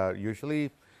 and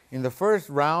usually in the first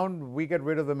round, we get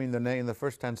rid of them in the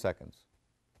first 10 seconds.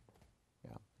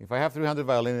 Yeah. If I have 300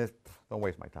 violinists, don't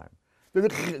waste my time.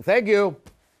 Thank you.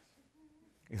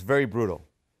 It's very brutal.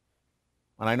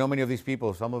 And I know many of these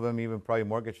people, some of them even probably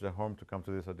mortgaged their home to come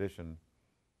to this audition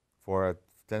for a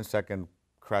 10-second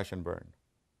crash and burn.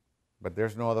 But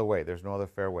there's no other way. There's no other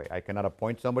fair way. I cannot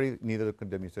appoint somebody, neither can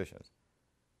the musicians.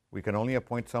 We can only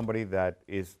appoint somebody that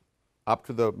is up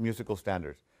to the musical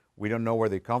standards. We don't know where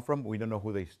they come from. We don't know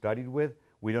who they studied with.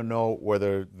 We don't know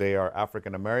whether they are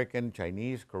African American,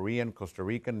 Chinese, Korean, Costa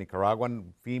Rican,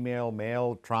 Nicaraguan, female,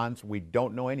 male, trans. We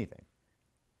don't know anything.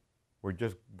 We're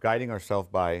just guiding ourselves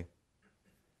by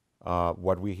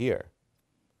what we hear.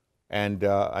 And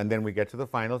then we get to the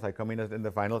finals. I come in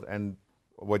the finals, and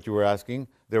what you were asking,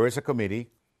 there is a committee,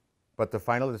 but the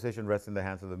final decision rests in the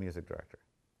hands of the music director.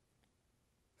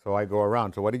 So I go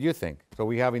around. So what did you think? So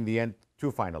we have in the end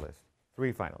 2 finalists,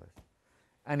 3 finalists.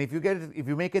 And if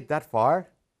you make it that far,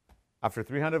 after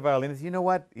 300 violinists, you know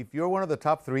what? If you're one of the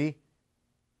top 3,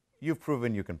 you've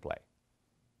proven you can play.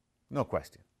 No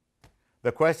question.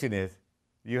 The question is,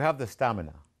 you have the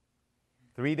stamina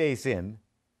 3 days in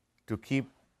to keep,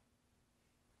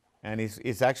 and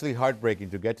it's actually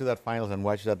heartbreaking to get to that finals and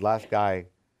watch that last guy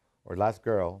or last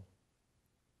girl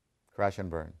crash and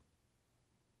burn.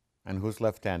 And who's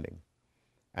left standing.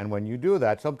 And when you do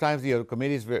that, sometimes the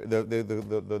committee's,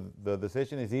 the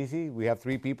decision is easy. We have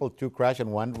 3 people, 2 crashed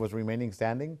and 1 was remaining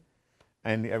standing.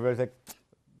 And everybody's like,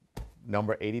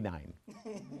 number 89.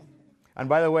 And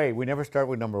by the way, we never start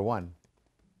with number 1.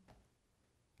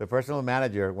 The personal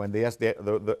manager, when they ask,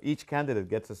 each candidate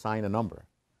gets assigned a number.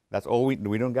 That's all we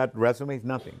don't got resumes,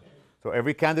 nothing. So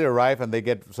every candidate arrives and they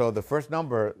get, so the first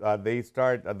number, they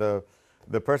start, the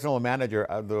personal manager,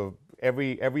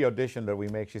 every audition that we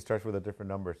make, she starts with a different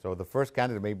number. So the first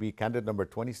candidate may be candidate number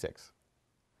 26,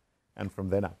 and from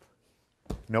then up.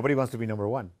 Nobody wants to be number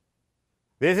 1.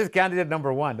 This is candidate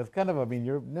number 1. That's kind of, I mean,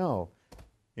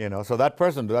 so that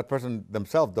person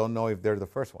themselves don't know if they're the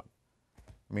first one.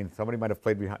 I mean, somebody might have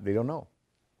played behind, they don't know.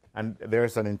 And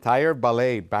there's an entire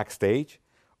ballet backstage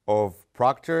of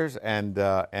proctors and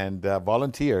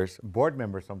volunteers, board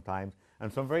members sometimes,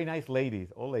 and some very nice ladies,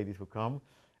 old ladies who come.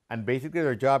 And basically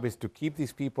their job is to keep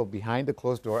these people behind the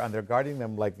closed door, and they're guarding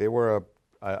them like they were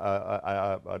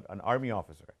an army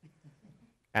officer.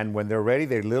 And when they're ready,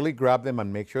 they literally grab them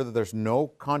and make sure that there's no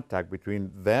contact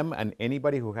between them and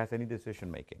anybody who has any decision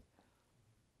making.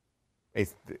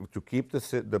 It's to keep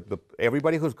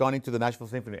everybody who's gone into the Nashville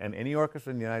Symphony and any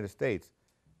orchestra in the United States,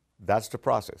 that's the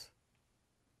process.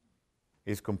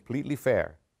 It's completely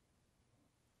fair.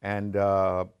 And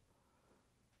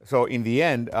so in the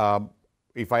end,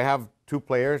 if I have 2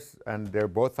 players and they're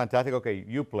both fantastic, okay,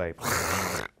 you play.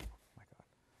 Oh my God.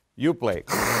 You play.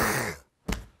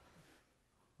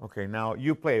 Okay, now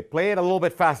you play. Play it a little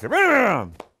bit faster.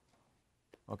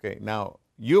 Okay, now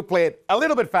you play it a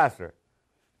little bit faster.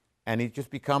 And it just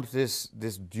becomes this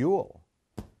duel.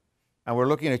 And we're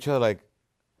looking at each other like,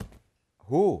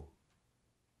 who?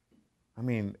 I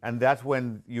mean, and that's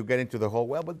when you get into the whole,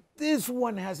 well, but this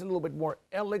one has a little bit more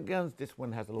elegance. This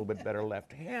one has a little bit better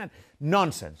left hand.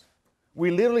 Nonsense.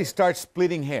 We literally start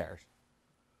splitting hairs.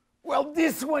 Well,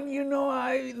 this one,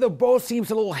 the bow seems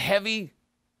a little heavy.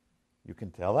 You can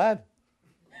tell that.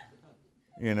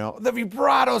 The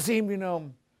vibrato seemed,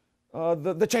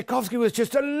 the Tchaikovsky was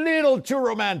just a little too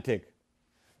romantic.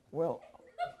 Well,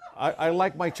 I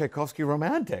like my Tchaikovsky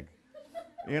romantic.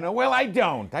 Well, I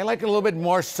don't. I like it a little bit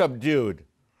more subdued.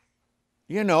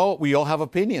 We all have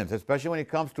opinions, especially when it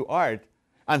comes to art.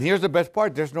 And here's the best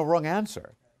part, there's no wrong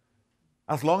answer.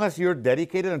 As long as you're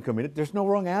dedicated and committed, there's no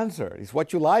wrong answer. It's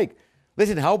what you like.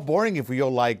 Listen, how boring if we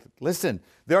all like, listen,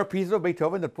 there are pieces of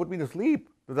Beethoven that put me to sleep.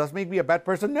 Does that make me a bad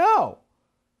person? No.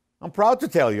 I'm proud to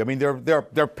tell you. I mean,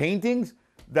 they're paintings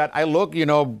that I look,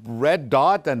 Red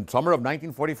Dot and summer of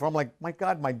 1944. I'm like, my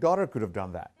God, my daughter could have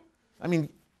done that. I mean,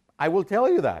 I will tell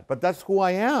you that, but that's who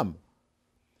I am.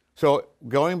 So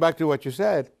going back to what you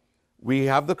said, we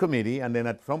have the committee, and then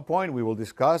at some point we will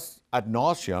discuss ad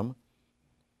nauseum,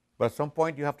 but at some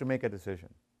point you have to make a decision.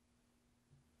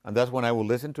 And that's when I will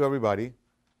listen to everybody.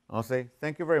 I'll say,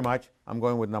 thank you very much. I'm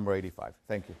going with number 85.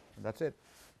 Thank you. And that's it.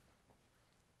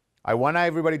 I want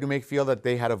everybody to feel that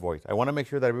they had a voice. I want to make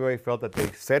sure that everybody felt that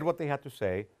they said what they had to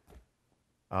say.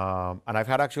 And I've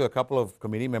had actually a couple of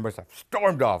committee members have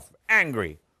stormed off,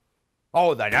 angry.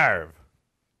 Oh, the nerve.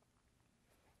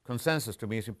 consensus to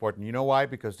me is important. You know why?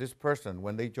 Because this person,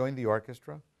 when they join the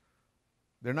orchestra,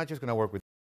 they're not just going to work with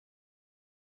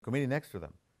the committee next to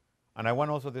them. And I want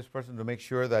also this person to make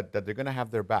sure that they're going to have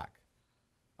their back.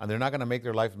 And they're not going to make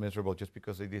their life miserable just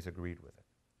because they disagreed with it.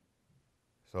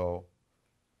 So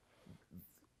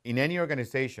in any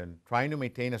organization, trying to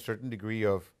maintain a certain degree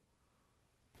of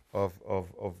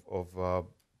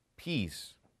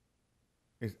peace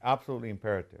is absolutely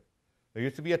imperative. There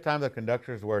used to be a time that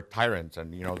conductors were tyrants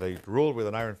and they ruled with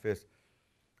an iron fist.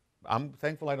 I'm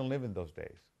thankful I don't live in those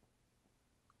days.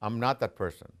 I'm not that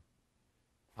person.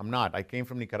 I'm not. I came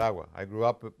from Nicaragua. I grew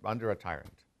up under a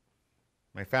tyrant.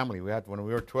 My family, when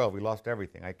we were 12, we lost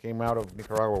everything. I came out of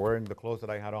Nicaragua wearing the clothes that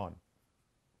I had on.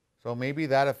 So maybe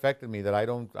that affected me, that I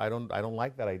don't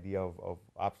like that idea of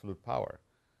absolute power.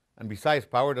 And besides,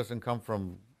 power doesn't come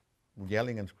from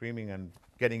yelling and screaming and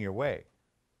getting your way.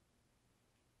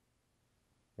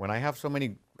 When I have so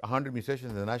many 100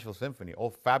 musicians in the Nashville Symphony,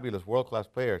 all fabulous world-class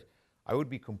players, I would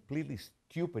be completely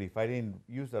stupid if I didn't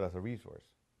use that as a resource,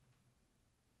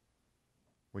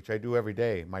 which I do every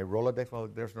day. My Rolodex, well,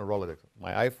 there's no Rolodex.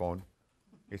 My iPhone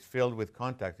is filled with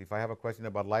contacts. If I have a question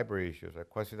about library issues, a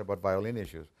question about violin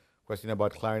issues, a question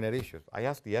about clarinet issues, I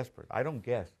ask the expert. I don't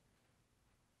guess.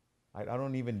 I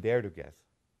don't even dare to guess.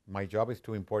 My job is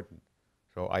too important.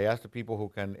 So I ask the people who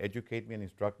can educate me and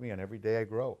instruct me, and every day I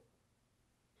grow.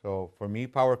 So for me,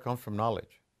 power comes from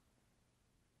knowledge.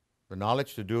 The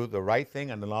knowledge to do the right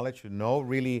thing and the knowledge to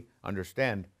really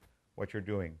understand what you're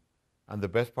doing. And the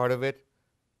best part of it,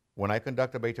 when I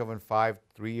conducted Beethoven 5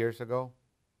 3 years ago,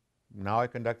 now I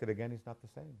conduct it again, it's not the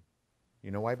same. You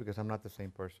know why? Because I'm not the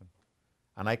same person.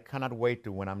 And I cannot wait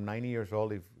to, when I'm 90 years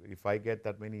old, if I get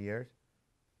that many years,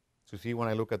 to see when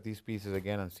I look at these pieces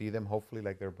again and see them hopefully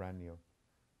like they're brand new.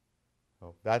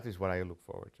 So that is what I look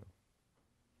forward to.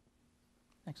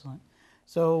 Excellent.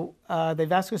 So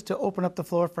they've asked us to open up the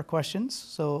floor for questions.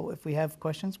 So if we have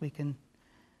questions,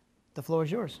 the floor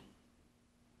is yours.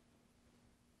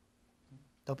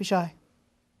 Don't be shy.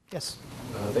 Yes.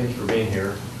 Thank you for being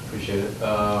here. Appreciate it.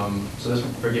 So this,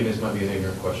 forgive me, this might be an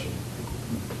ignorant question.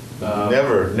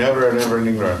 Never an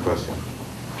ignorant question.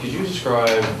 Could you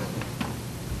describe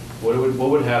what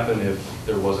would happen if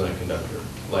there wasn't a conductor?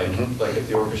 Like if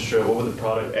the orchestra, what would the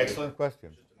product? Excellent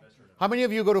question. How many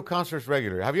of you go to concerts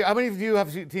regularly? How many of you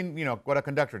have seen what a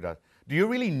conductor does? Do you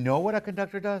really know what a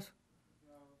conductor does?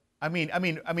 No. I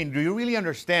mean, do you really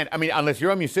understand? I mean, unless you're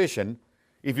a musician,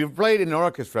 if you've played in an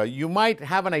orchestra, you might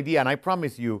have an idea, and I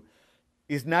promise you,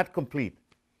 it's not complete.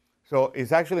 So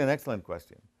it's actually an excellent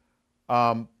question.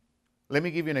 Let me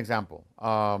give you an example.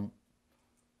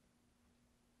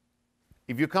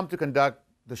 If you come to conduct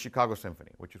the Chicago Symphony,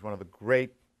 which is one of the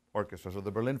great orchestras, or the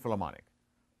Berlin Philharmonic,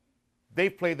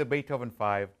 they've played the Beethoven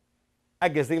 5 a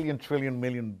gazillion, trillion,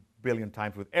 million, billion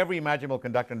times with every imaginable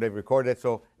conductor, and they've recorded it,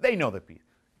 so they know the piece.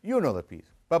 You know the piece.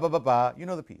 Ba ba ba ba. You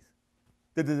know the piece.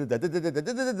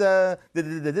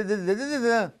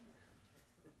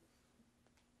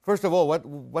 First of all,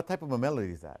 what type of a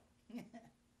melody is that? I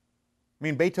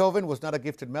mean, Beethoven was not a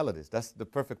gifted melodist. That's the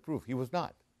perfect proof. He was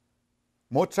not.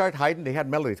 Mozart, Haydn, they had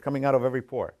melodies coming out of every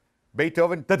pore.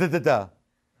 Beethoven, da da da da,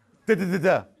 da da da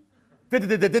da.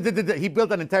 He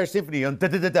built an entire symphony on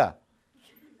da-da-da-da.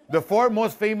 The 4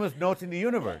 most famous notes in the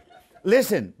universe.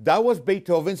 Listen, that was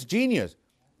Beethoven's genius,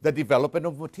 the development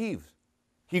of motifs.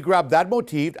 He grabbed that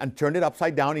motif and turned it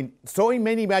upside down in so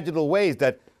many imaginable ways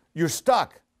that you're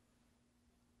stuck.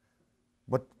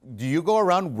 But do you go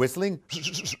around whistling?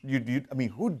 I mean,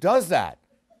 who does that?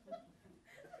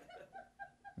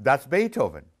 That's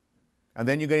Beethoven. And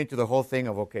then you get into the whole thing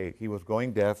of, okay, he was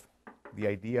going deaf, the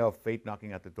idea of fate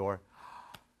knocking at the door.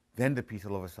 Then the piece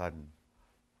all of a sudden,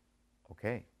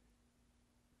 okay,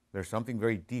 there's something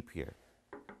very deep here.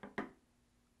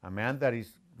 A man that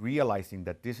is realizing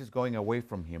that this is going away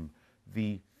from him,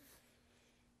 the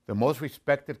most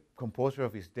respected composer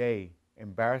of his day,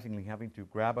 embarrassingly having to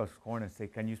grab a horn and say,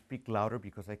 can you speak louder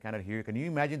because I cannot hear you? Can you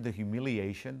imagine the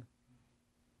humiliation?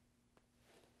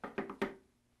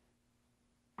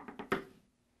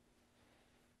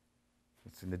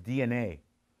 It's in the DNA.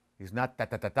 It's not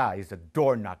ta-ta-ta-ta, it's a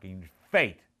door knocking,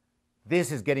 fate.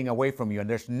 This is getting away from you and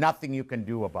there's nothing you can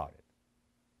do about it.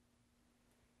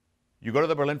 You go to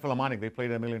the Berlin Philharmonic, they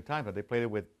played it a million times, but they played it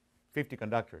with 50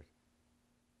 conductors.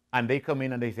 And they come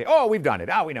in and they say, oh, we've done it,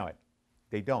 we know it.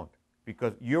 They don't,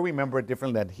 because you remember it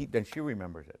different than she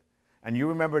remembers it. And you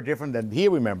remember it different than he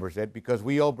remembers it because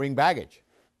we all bring baggage.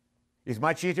 It's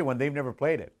much easier when they've never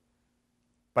played it.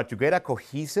 But to get a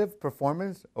cohesive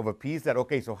performance of a piece that,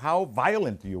 okay, so how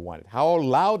violent do you want it? How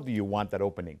loud do you want that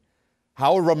opening?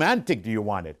 How romantic do you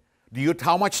want it?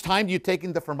 How much time do you take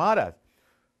in the fermatas?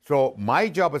 So my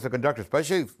job as a conductor,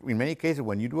 especially in many cases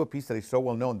when you do a piece that is so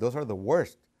well known, those are the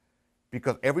worst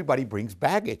because everybody brings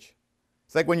baggage.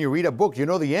 It's like when you read a book, you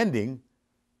know the ending,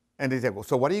 and they say, well,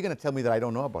 so what are you going to tell me that I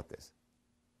don't know about this?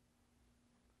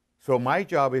 So my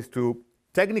job is to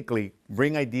technically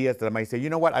bring ideas that I might say, you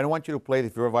know what, I don't want you to play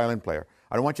this if you're a violin player.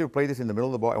 I don't want you to play this in the middle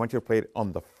of the bow. I want you to play it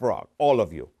on the frog, all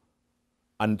of you.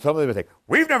 And some of them will say,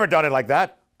 we've never done it like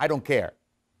that. I don't care.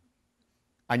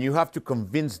 And you have to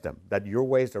convince them that your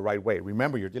way is the right way.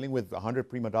 Remember, you're dealing with 100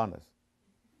 prima donnas.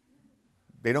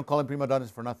 They don't call them prima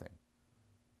donnas for nothing.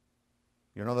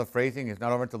 You know the phrasing, it's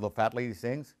not over until the fat lady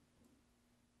sings?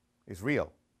 It's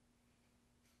real.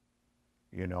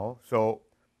 You know, so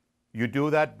you do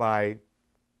that by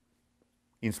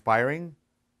inspiring,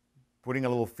 putting a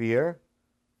little fear.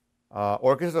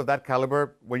 Orchestras of that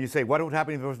caliber, when you say, what would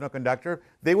happen if there was no conductor?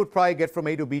 They would probably get from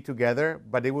A to B together,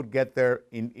 but they would get there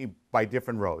by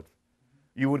different roads.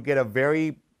 You would get a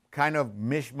very kind of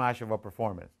mishmash of a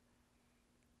performance.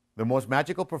 The most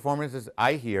magical performances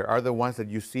I hear are the ones that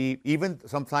you see, even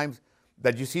sometimes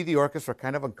that you see the orchestra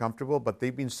kind of uncomfortable, but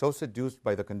they've been so seduced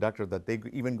by the conductor that they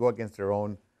even go against their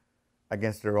own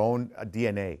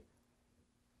DNA.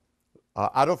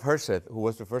 Adolf Herseth, who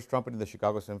was the first trumpet in the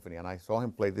Chicago Symphony, and I saw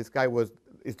him play. This guy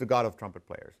is the god of trumpet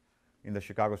players in the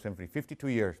Chicago Symphony. 52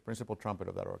 years, principal trumpet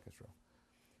of that orchestra.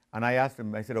 And I asked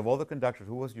him, I said, of all the conductors,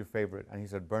 who was your favorite? And he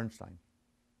said, Bernstein.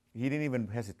 He didn't even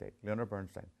hesitate, Leonard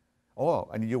Bernstein. Oh,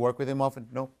 and did you work with him often?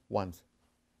 No, once.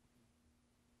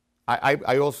 I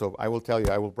will tell you,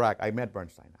 I will brag, I met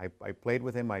Bernstein. I played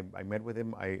with him, I met with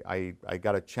him, I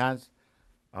got a chance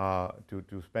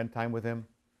to spend time with him.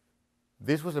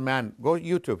 This was a man, go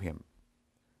YouTube him.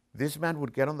 This man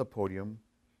would get on the podium,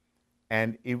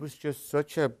 and it was just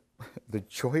such the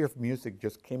joy of music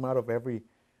just came out of every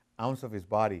ounce of his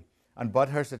body. And Bud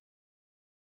Herseth,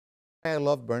 I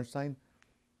loved Bernstein.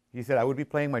 He said, I would be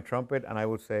playing my trumpet, and I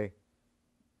would say,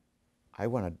 I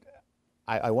want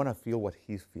to feel what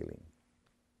he's feeling.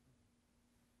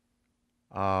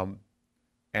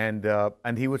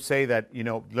 And he would say that, you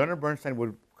know, Leonard Bernstein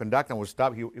would conduct and would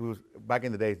stop. He was, back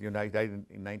in the days, you know, he died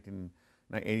in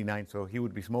 1989, so he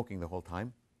would be smoking the whole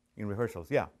time in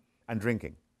rehearsals, yeah, and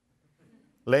drinking.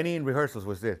 Lenny in rehearsals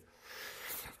was this.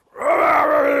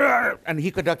 And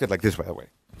he conducted like this, by the way.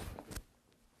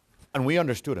 And we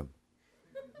understood him.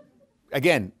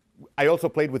 Again, I also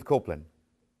played with Copeland,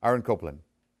 Aaron Copeland.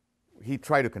 He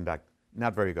tried to conduct,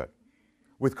 not very good.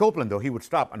 With Copeland, though, he would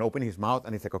stop and open his mouth,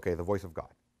 and it's like, okay, the voice of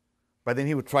God. But then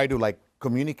he would try to like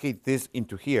communicate this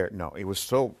into here. No, it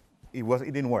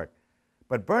didn't work.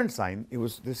 But Bernstein, it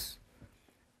was this,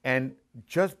 and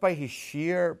just by his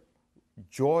sheer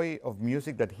joy of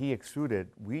music that he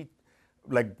exuded, we,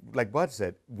 like Bud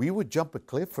said, we would jump a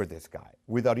cliff for this guy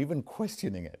without even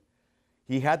questioning it.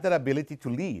 He had that ability to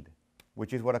lead,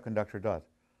 which is what a conductor does.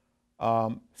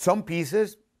 Some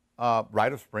pieces,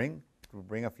 Rite of Spring, to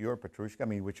bring a few, or Petrushka, I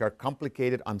mean, which are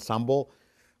complicated ensemble,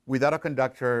 without a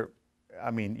conductor, I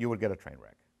mean, you would get a train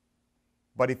wreck.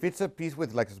 But if it's a piece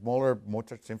with like a smaller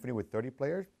Mozart symphony with 30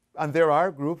 players, and there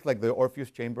are groups like the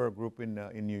Orpheus Chamber group in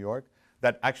New York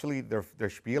that actually their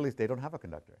spiel is they don't have a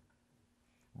conductor.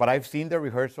 But I've seen their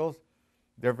rehearsals,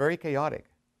 they're very chaotic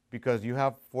because you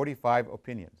have 45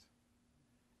 opinions.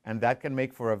 And that can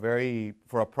make for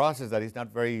a process that is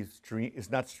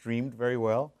not streamed very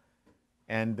well.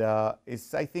 And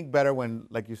it's, I think, better when,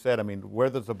 like you said, I mean, where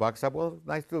does the buck stop? Well, it's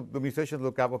nice to the musicians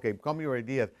look up, okay, come your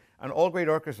ideas. And all great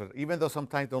orchestras, even though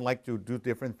sometimes don't like to do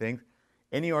different things,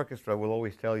 any orchestra will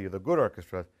always tell you, the good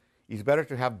orchestras, it's better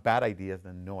to have bad ideas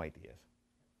than no ideas.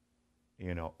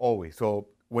 You know, always. So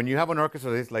when you have an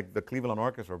orchestra that's like the Cleveland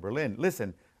Orchestra or Berlin,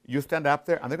 listen, you stand up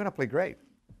there and they're going to play great.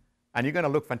 And you're going to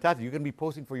look fantastic. You're going to be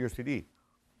posing for your CD.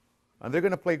 And they're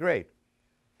going to play great.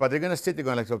 But they're going to sit there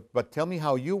going like, so, but tell me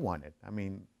how you want it. I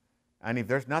mean, and if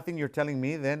there's nothing you're telling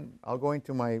me, then I'll go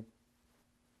into my, and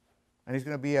it's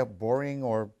going to be a boring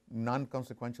or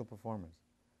non-consequential performance.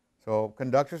 So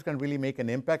conductors can really make an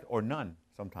impact or none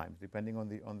sometimes, depending on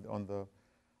the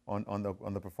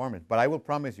performance. But I will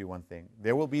promise you one thing: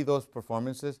 there will be those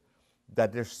performances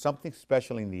that there's something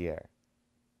special in the air,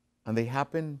 and they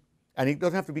happen. And it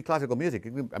doesn't have to be classical music.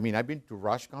 I mean, I've been to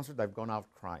Rush concerts. I've gone out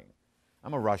crying.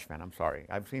 I'm a Rush fan. I'm sorry.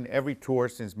 I've seen every tour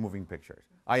since Moving Pictures.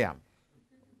 I am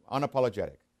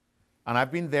unapologetic. And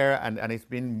I've been there, and it's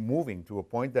been moving to a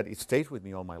point that it stays with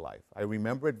me all my life. I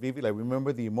remember it vividly. I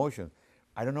remember the emotions.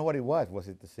 I don't know what it was. Was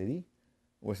it the city?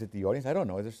 Was it the audience? I don't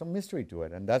know. There's some mystery to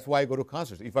it, and that's why I go to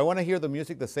concerts. If I want to hear the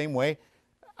music the same way,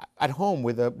 at home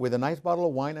with a nice bottle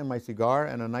of wine and my cigar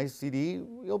and a nice CD,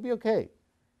 it'll be okay.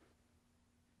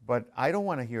 But I don't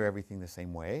want to hear everything the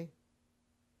same way.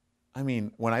 I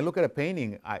mean, when I look at a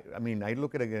painting, I mean, I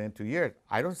look at it again in 2 years,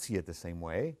 I don't see it the same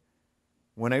way.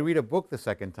 When I read a book the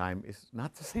second time, it's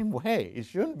not the same way. It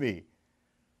shouldn't be.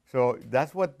 So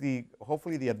that's what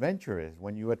hopefully the adventure is.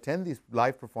 When you attend these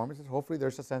live performances, hopefully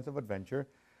there's a sense of adventure.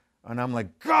 And I'm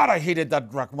like, God, I hated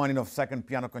that Rachmaninoff second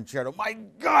piano concerto. My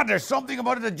God, there's something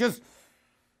about it that just,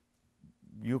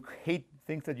 you hate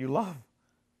things that you love.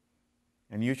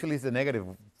 And usually it's the negative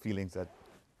feelings that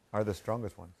are the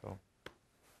strongest ones. So,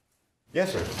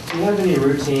 yes, sir. Do you have any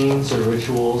routines or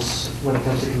rituals when it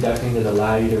comes to conducting that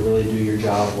allow you to really do your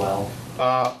job well?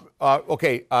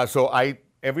 Okay, so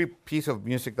every piece of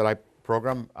music that I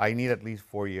program, I need at least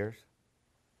 4 years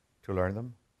to learn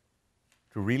them,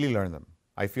 to really learn them.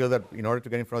 I feel that in order to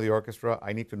get in front of the orchestra,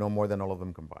 I need to know more than all of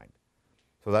them combined.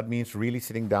 So that means really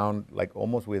sitting down, like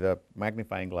almost with a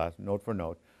magnifying glass, note for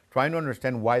note, trying to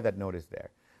understand why that note is there.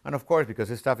 And of course, because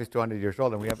this stuff is 200 years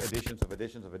old and we have editions of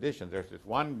editions of editions, there's this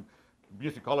one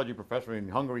musicology professor in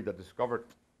Hungary that discovered,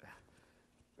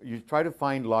 you try to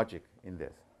find logic in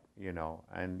this, you know,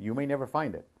 and you may never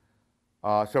find it.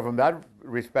 So from that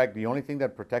respect, the only thing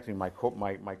that protects me, my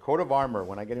coat of armor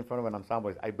when I get in front of an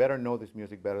ensemble is I better know this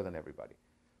music better than everybody.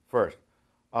 First,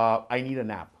 I need a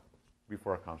nap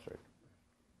before a concert.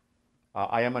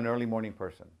 I am an early morning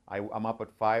person. I'm up at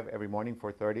 5 every morning,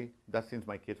 4:30. That's since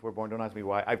my kids were born. Don't ask me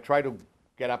why. I've tried to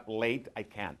get up late. I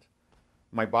can't.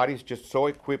 My body's just so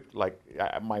equipped, like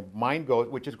my mind goes,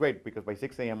 which is great because by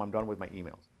 6 a.m. I'm done with my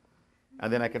emails.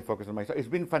 And then I can focus on myself. It's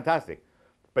been fantastic.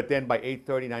 But then by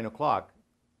 8:30, 9 o'clock,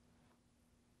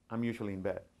 I'm usually in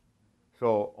bed.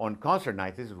 So on concert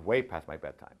nights, this is way past my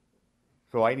bedtime.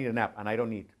 So I need a nap, and I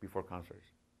don't eat before concerts.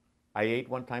 I ate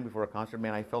one time before a concert,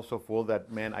 man, I felt so full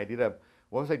that, man,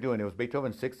 what was I doing? It was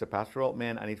Beethoven 6, the Pastoral,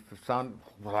 man, and it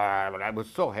was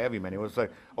so heavy, man. It was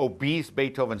like obese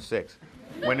Beethoven 6.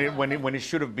 When it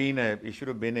should have been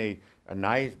a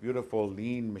nice, beautiful,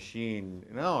 lean machine.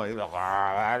 No, it was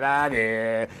like,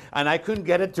 and I couldn't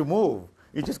get it to move.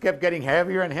 It just kept getting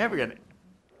heavier and heavier, and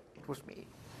it was me.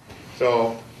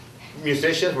 So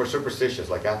musicians were superstitious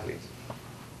like athletes.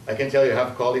 I can tell you, I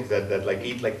have colleagues that like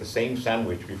eat like the same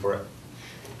sandwich before.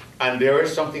 And there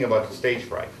is something about stage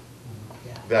fright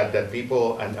that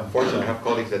people, and unfortunately I have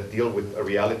colleagues that deal with a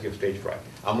reality of stage fright.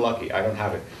 I'm lucky, I don't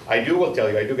have it. I will tell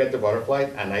you, I do get the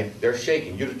butterflies, and they're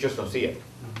shaking. You just don't see it.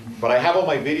 But I have all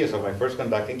my videos of my first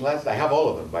conducting class. I have all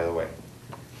of them, by the way.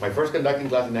 My first conducting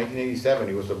class in 1987,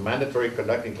 it was a mandatory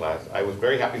conducting class. I was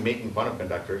very happy making fun of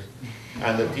conductors.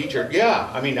 And the teacher,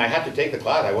 yeah, I mean, I had to take the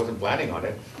class. I wasn't planning on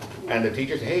it. And the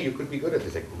teacher said, hey, you could be good at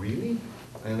this. Like, really?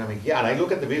 And I'm like, yeah. And I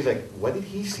look at the videos like, what did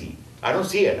he see? I don't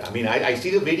see it. I mean, I see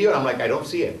the video, and I'm like, I don't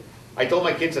see it. I told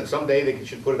my kids that someday they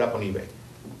should put it up on eBay.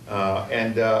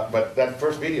 But that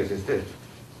first video is this.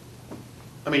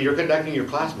 I mean, you're conducting your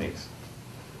classmates,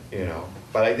 you know.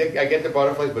 But I think I get the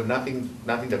butterflies, but nothing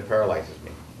that paralyzes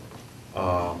me.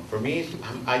 For me,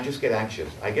 I just get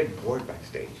anxious. I get bored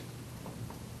backstage.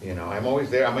 You know, I'm always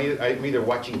there. I'm either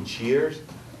watching Cheers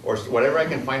or whatever I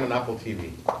can find on Apple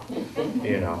TV.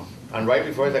 You know, and right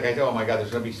before it's like I say, oh my God,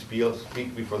 there's going to be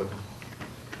speak before the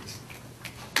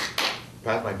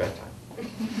past my bedtime.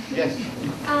 Yes.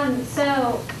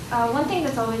 One thing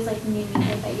that's always like made me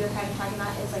think that you were kind of talking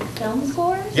about is like film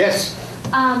scores. Yes.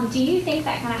 Do you think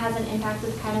that kind of has an impact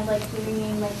with kind of like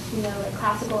bringing like like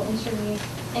classical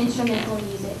instrumental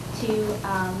music to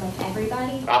like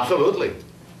everybody? Absolutely.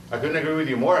 I couldn't agree with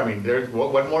you more. I mean, there's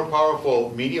what more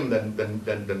powerful medium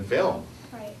than film.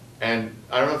 Right. And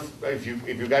I don't know if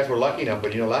you guys were lucky enough,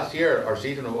 but last year our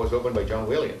season was opened by John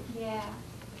Williams. Yeah.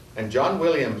 And John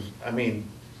Williams, I mean,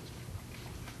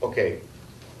 okay,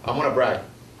 I'm gonna brag.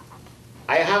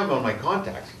 I have him on my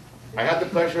contacts. I had the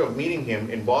pleasure of meeting him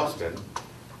in Boston,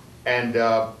 and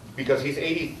because he's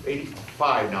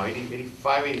 85 now,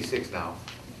 85, 86 now,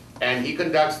 and he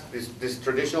conducts this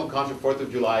traditional concert 4th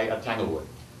of July at Tanglewood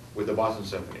with the Boston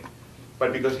Symphony.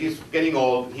 But because he's getting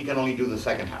old, he can only do the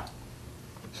second half.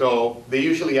 So they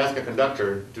usually ask a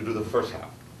conductor to do the first half.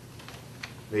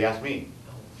 They asked me.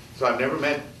 So I've never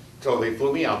met, so they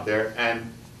flew me out there,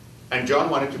 and John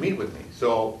wanted to meet with me.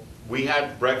 So we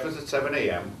had breakfast at 7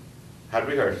 a.m., had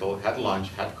rehearsal, had lunch,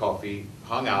 had coffee,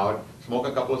 hung out, smoked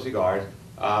a couple of cigars,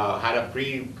 had a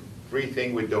pre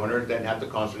thing with donors, then had the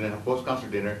concert and a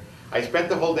post-concert dinner. I spent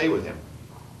the whole day with him.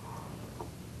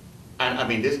 And I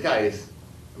mean, this guy is,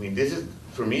 this is,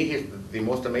 for me, he's the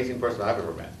most amazing person I've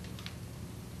ever met.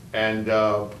 And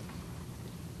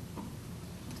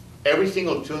every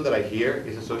single tune that I hear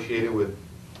is associated with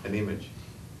an image,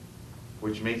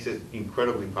 which makes it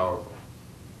incredibly powerful.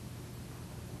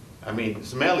 I mean,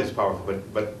 smell is powerful,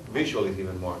 but visual is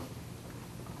even more.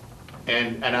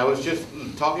 And I was just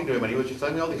talking to him, and he was just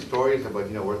telling me all these stories about,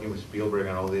 you know, working with Spielberg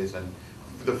and all this. And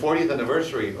the 40th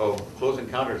anniversary of Close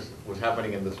Encounters was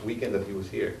happening in this weekend that he was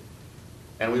here.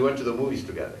 And we went to the movies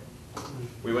together.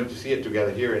 We went to see it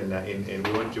together here, and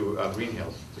we went to Green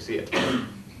Hills to see it.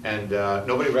 And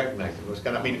nobody recognized him. It was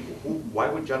kind of, I mean, why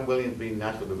would John Williams be in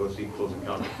Nashville to go see Close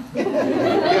Encounters?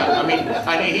 Yeah, I mean,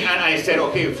 and I said,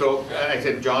 okay, so I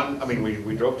said, John, I mean,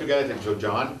 we drove together, and so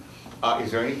John,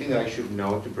 is there anything that I should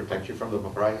know to protect you from the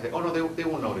paparazzi? He said, oh no, they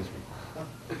won't notice me.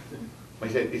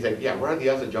 He said, yeah, what are the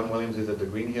odds that John Williams is at the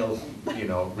Green Hills, you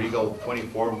know, Regal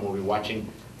 24 movie watching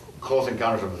Close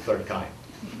Encounters of the Third Kind?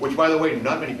 Which, by the way,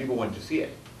 not many people went to see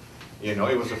it. You know,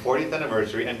 it was the 40th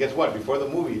anniversary, and guess what? Before the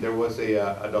movie, there was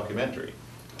a documentary.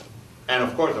 And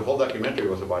of course, the whole documentary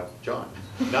was about John,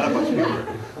 not about Spielberg.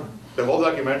 The whole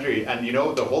documentary, and you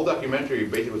know, the whole documentary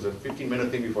basically was a 15-minute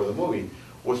thing before the movie,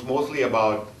 was mostly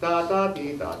about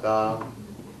da-da-dee-da-da,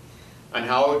 and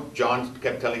how John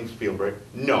kept telling Spielberg,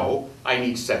 no, I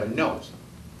need 7 notes.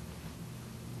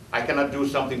 I cannot do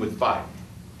something with 5.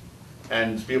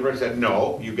 And Spielberg said,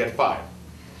 no, you get 5.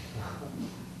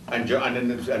 And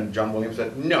John Williams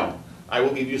said, no, I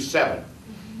will give you 7.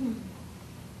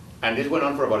 And this went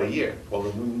on for about a year while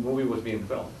the movie was being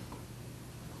filmed.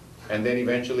 And then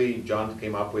eventually John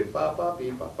came up with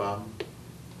ba-ba-bee-ba-ba.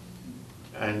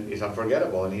 And it's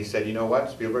unforgettable. And he said, you know what,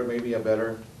 Spielberg made me a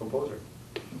better composer.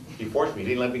 He forced me, he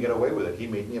didn't let me get away with it. He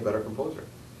made me a better composer.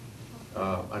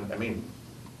 I mean,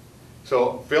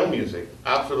 so film music,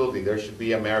 absolutely, there should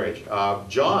be a marriage.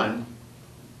 John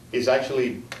is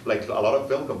actually, like a lot of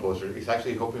film composers, is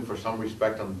actually hoping for some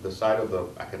respect on the side of the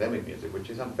academic music, which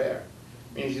is unfair.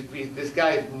 I mean, this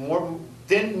guy is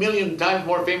 10 million times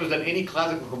more famous than any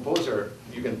classical composer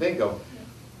you can think of,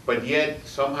 but yet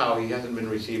somehow he hasn't been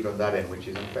received on that end, which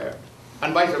is unfair.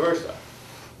 And vice versa.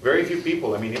 Very few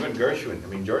people, I mean, even Gershwin, I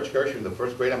mean, George Gershwin, the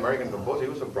first great American composer, he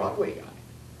was a Broadway guy.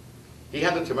 He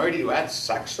had the temerity to add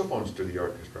saxophones to the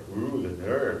orchestra. Ooh, the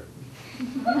nerve.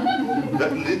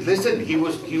 Listen, he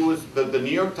was the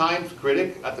New York Times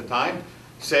critic at the time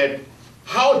said,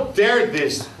 how dare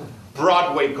this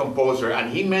Broadway composer,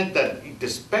 and he meant that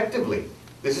despectively.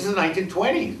 This is the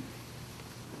 1920s.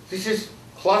 This is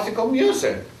classical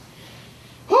music.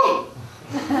 Oh!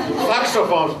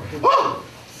 Saxophones. Oh!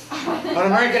 An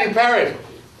American in Paris.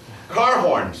 Car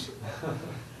horns.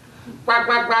 Quack,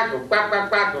 quack, quack, quack, quack,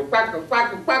 quack, quack,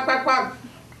 quack, quack, quack, quack.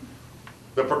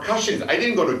 The percussion. I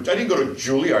didn't go to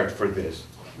Juilliard for this.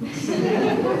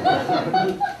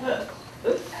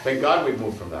 Thank God we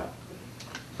moved from that.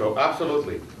 So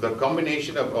absolutely, the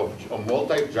combination of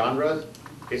multi-genres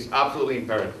is absolutely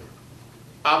imperative.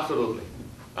 Absolutely.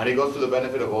 And it goes to the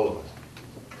benefit of all of us,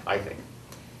 I think.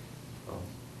 So,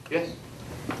 yes?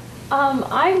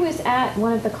 I was at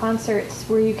one of the concerts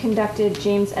where you conducted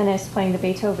James Ennis playing the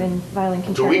Beethoven violin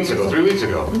concerto. 2 weeks ago, 3 weeks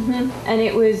ago. Mm-hmm. And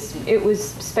it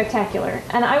was spectacular.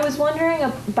 And I was wondering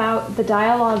about the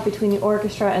dialogue between the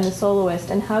orchestra and the soloist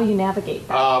and how you navigate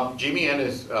that. Jimmy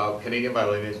Ennis, Canadian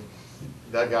violinist,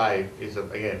 that guy is,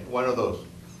 again, one of those.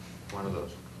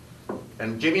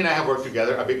 And Jimmy and I have worked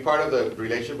together. A big part of the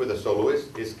relationship with the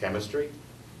soloist is chemistry.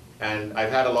 And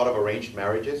I've had a lot of arranged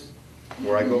marriages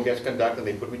where I go guest conduct and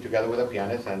they put me together with a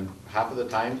pianist, and half of the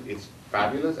time it's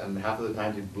fabulous and half of the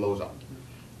times it blows up.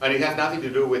 And it has nothing to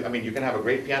do with, I mean, you can have a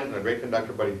great pianist and a great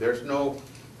conductor, but if there's no,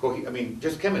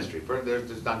 just chemistry,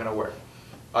 it's not going to work.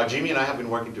 Jimmy and I have been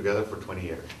working together for 20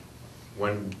 years,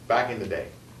 back in the day.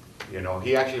 You know,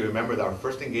 he actually remembered our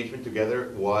first engagement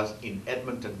together was in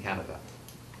Edmonton, Canada,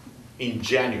 in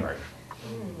January.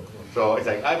 So it's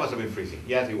like, I must have been freezing.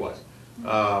 Yes, he was.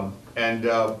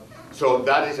 So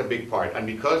that is a big part. And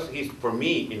because for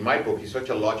me, in my book, he's such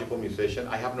a logical musician,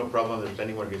 I have no problem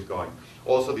understanding where he's going.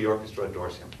 Also, the orchestra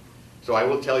adores him. So I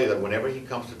will tell you that whenever he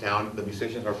comes to town, the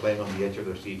musicians are playing on the edge of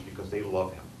their seats because they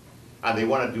love him. And they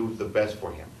want to do the best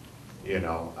for him, you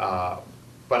know.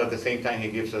 But at the same time, he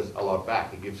gives us a lot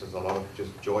back. He gives us a lot of just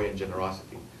joy and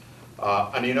generosity.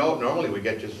 And you know, normally we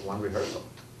get just one rehearsal.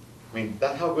 I mean,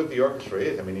 that's how good the orchestra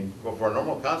is. I mean, for a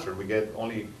normal concert, we get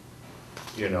only,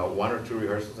 you know, 1 or 2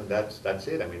 rehearsals, and that's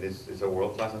it. I mean, it's a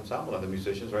world-class ensemble, and the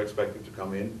musicians are expected to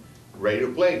come in ready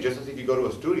to play. Just as if you go to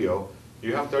a studio,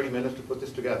 you have 30 minutes to put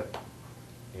this together,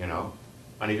 you know.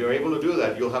 And if you're able to do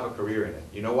that, you'll have a career in it.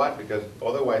 You know what? Because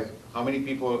otherwise, how many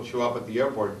people show up at the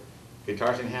airport,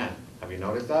 guitars in hand? Have you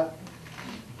noticed that?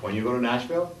 When you go to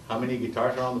Nashville, how many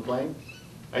guitars are on the plane?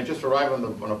 I just arrived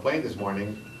on a plane this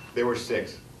morning. There were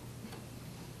 6.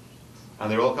 And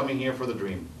they're all coming here for the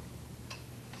dream.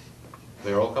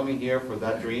 They're all coming here for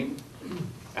that dream,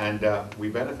 and we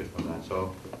benefit from that.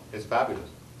 So it's fabulous.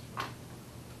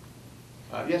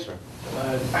 Yes, sir.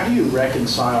 How do you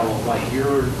reconcile like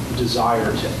your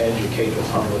desire to educate the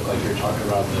public, like you're talking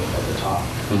about at the top,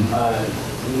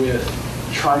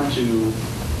 with trying to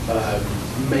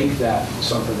make that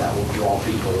something that will draw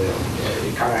people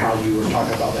in? Kind of how you were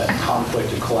talking about that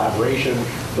conflict and collaboration,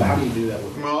 but how do you do that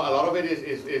with? Well, a lot of it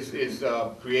is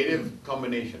creative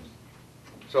combinations.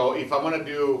 So if I want to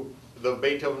do the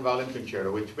Beethoven Violin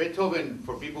Concerto, which Beethoven,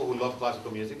 for people who love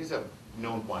classical music, is a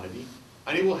known quantity,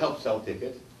 and it will help sell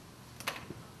tickets.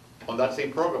 On that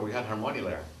same program, we had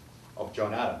Harmonilaire of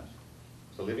John Adams.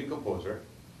 It's a living composer.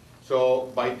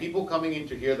 So by people coming in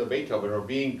to hear the Beethoven or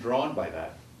being drawn by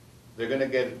that, they're going to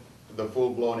get the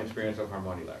full-blown experience of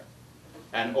Harmonilaire.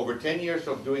 And over 10 years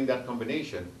of doing that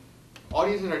combination,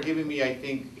 audiences are giving me, I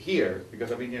think, here,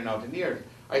 because I've been here now 10 years,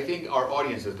 I think our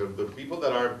audiences, the people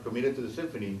that are committed to the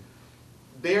symphony,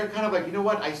 they're kind of like, you know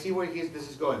what, I see where this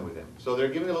is going with him. So they're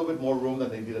giving a little bit more room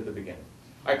than they did at the beginning.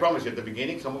 I promise you, at the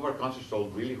beginning, some of our concerts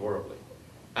sold really horribly.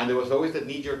 And there was always that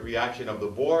knee-jerk reaction of the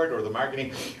board or the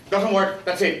marketing, doesn't work,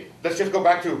 that's it, let's just go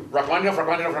back to Rachmaninoff,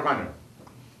 Rachmaninoff, Rachmaninoff.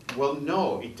 Well,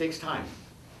 no, it takes time.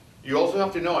 You also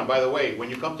have to know, and by the way,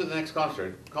 when you come to the next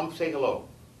concert, come say hello.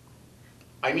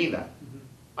 I mean that.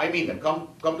 I mean that. Come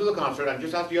to the concert and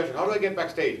just ask the usher, how do I get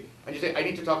backstage? And you say, I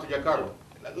need to talk to Giancarlo.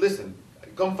 Listen,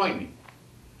 come find me.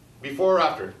 Before or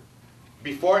after.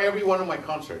 Before every one of my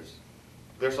concerts,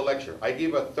 there's a lecture. I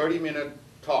give a 30-minute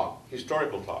talk,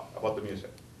 historical talk about the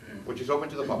music, which is open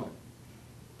to the public.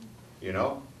 You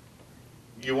know?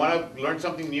 You want to learn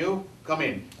something new? Come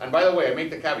in. And by the way, I make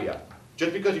the caveat.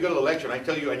 Just because you go to the lecture and I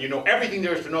tell you and you know everything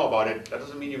there is to know about it, that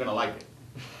doesn't mean you're going to like it.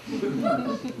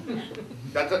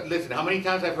 Listen, how many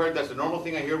times I've heard that's the normal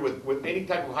thing I hear with any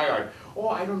type of high art. Oh,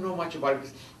 I don't know much about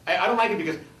it. I don't like it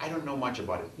because I don't know much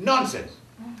about it. Nonsense.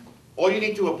 All you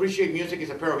need to appreciate music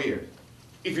is a pair of ears.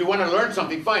 If you want to learn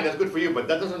something, fine, that's good for you, but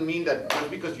that doesn't mean that just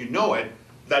because you know it,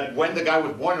 that when the guy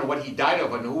was born and what he died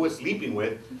of and who was sleeping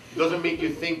with, doesn't make you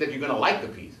think that you're going to like the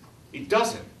piece. It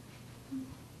doesn't.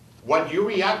 What you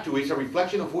react to is a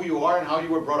reflection of who you are and how you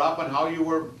were brought up and how you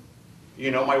were,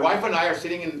 you know, my wife and I are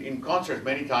sitting in concerts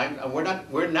many times and we're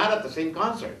not at the same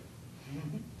concert.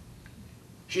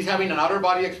 She's having an outer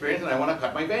body experience and I want to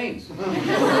cut my veins.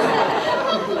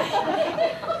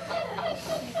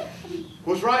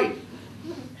 Who's right?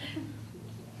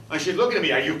 And she's looking at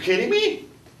me, are you kidding me?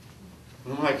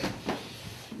 And I'm like,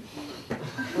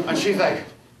 and she's like,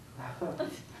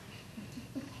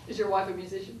 Is your wife a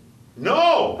musician?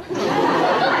 no!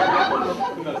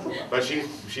 But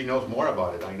she knows more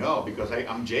about it, I know, because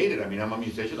I'm jaded. I mean, I'm a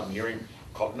musician, I'm hearing,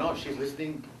 no, she's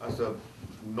listening as a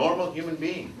normal human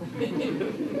being.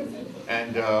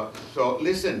 And so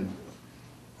listen,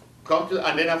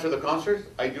 and then after the concert,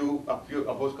 I do a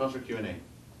post-concert Q&A.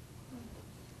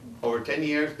 Over 10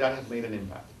 years, that has made an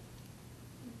impact.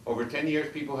 Over 10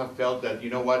 years, people have felt that, you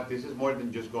know what, this is more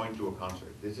than just going to a concert.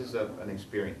 This is an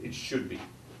experience. It should be.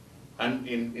 And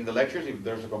in the lectures, if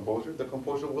there's a composer, the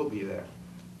composer will be there.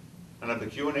 And at the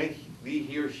Q&A,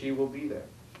 he or she will be there.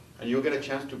 And you'll get a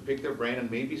chance to pick their brain,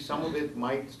 and maybe some of it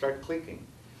might start clicking.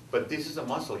 But this is a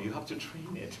muscle. You have to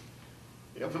train it.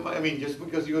 You know, I mean, just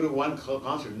because you go to one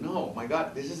concert, no, my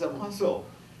God, this is a muscle.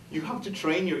 You have to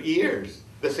train your ears.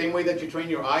 The same way that you train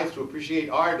your eyes to appreciate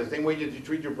art, the same way that you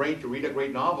treat your brain to read a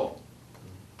great novel.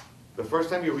 The first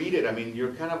time you read it, I mean,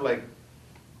 you're kind of like,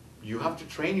 you have to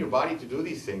train your body to do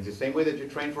these things, the same way that you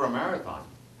train for a marathon.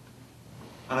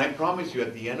 And I promise you,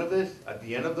 at the end of this, at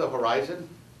the end of the horizon,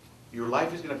 your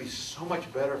life is going to be so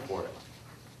much better for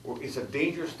it. It's a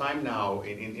dangerous time now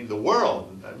in the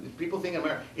world. People think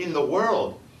in the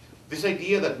world, this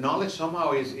idea that knowledge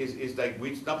somehow is like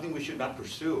something we should not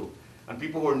pursue. And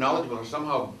people who are knowledgeable are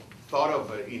somehow thought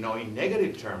of, you know, in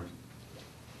negative terms.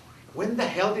 When the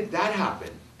hell did that happen?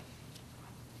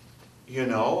 You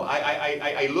know,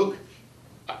 I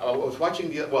was watching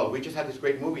we just had this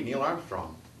great movie, Neil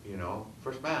Armstrong, you know,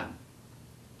 First Man.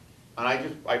 And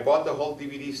I bought the whole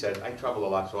DVD set. I travel a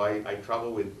lot, so I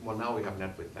travel with, well, now we have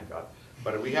Netflix, thank God.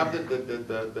 But we have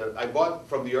I bought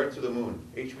From the Earth to the Moon.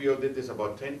 HBO did this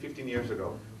about 10, 15 years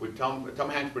ago. With Tom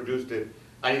Hanks produced it.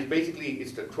 And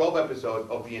it's the 12 episodes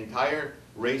of the entire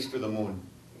race to the moon.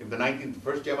 In the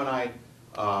first Gemini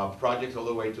projects all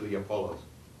the way to the Apollos.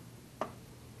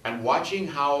 And watching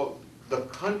how the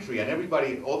country and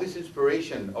everybody, all this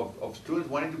inspiration of students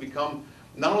wanting to become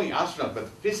not only astronauts, but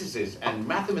physicists and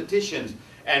mathematicians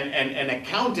and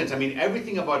accountants. I mean,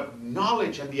 everything about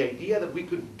knowledge and the idea that we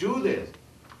could do this.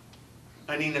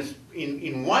 And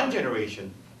in one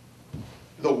generation,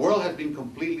 the world has been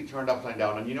completely turned upside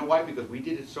down. And you know why? Because we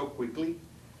did it so quickly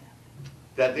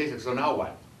that they said, so now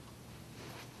what?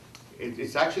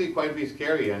 it's actually quite a bit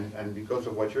scary, and because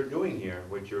of what you're doing here,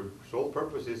 which your sole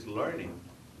purpose is learning.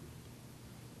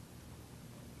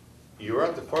 You're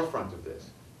at the forefront of this.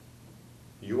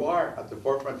 You are at the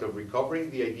forefront of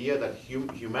recovering the idea that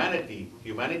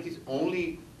humanity's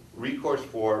only recourse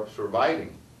for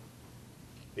surviving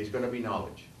is going to be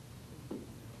knowledge.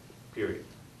 Period.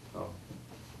 So.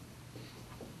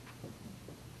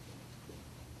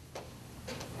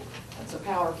 That's a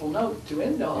powerful note to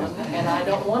end on, and I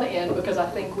don't want to end because I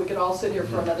think we could all sit here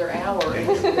for another hour and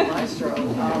listen to the maestro.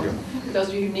 Those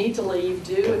of you who need to leave,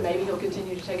 do, and maybe he'll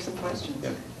continue to take some questions.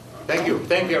 Yeah. Thank you.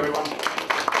 Thank you, everyone.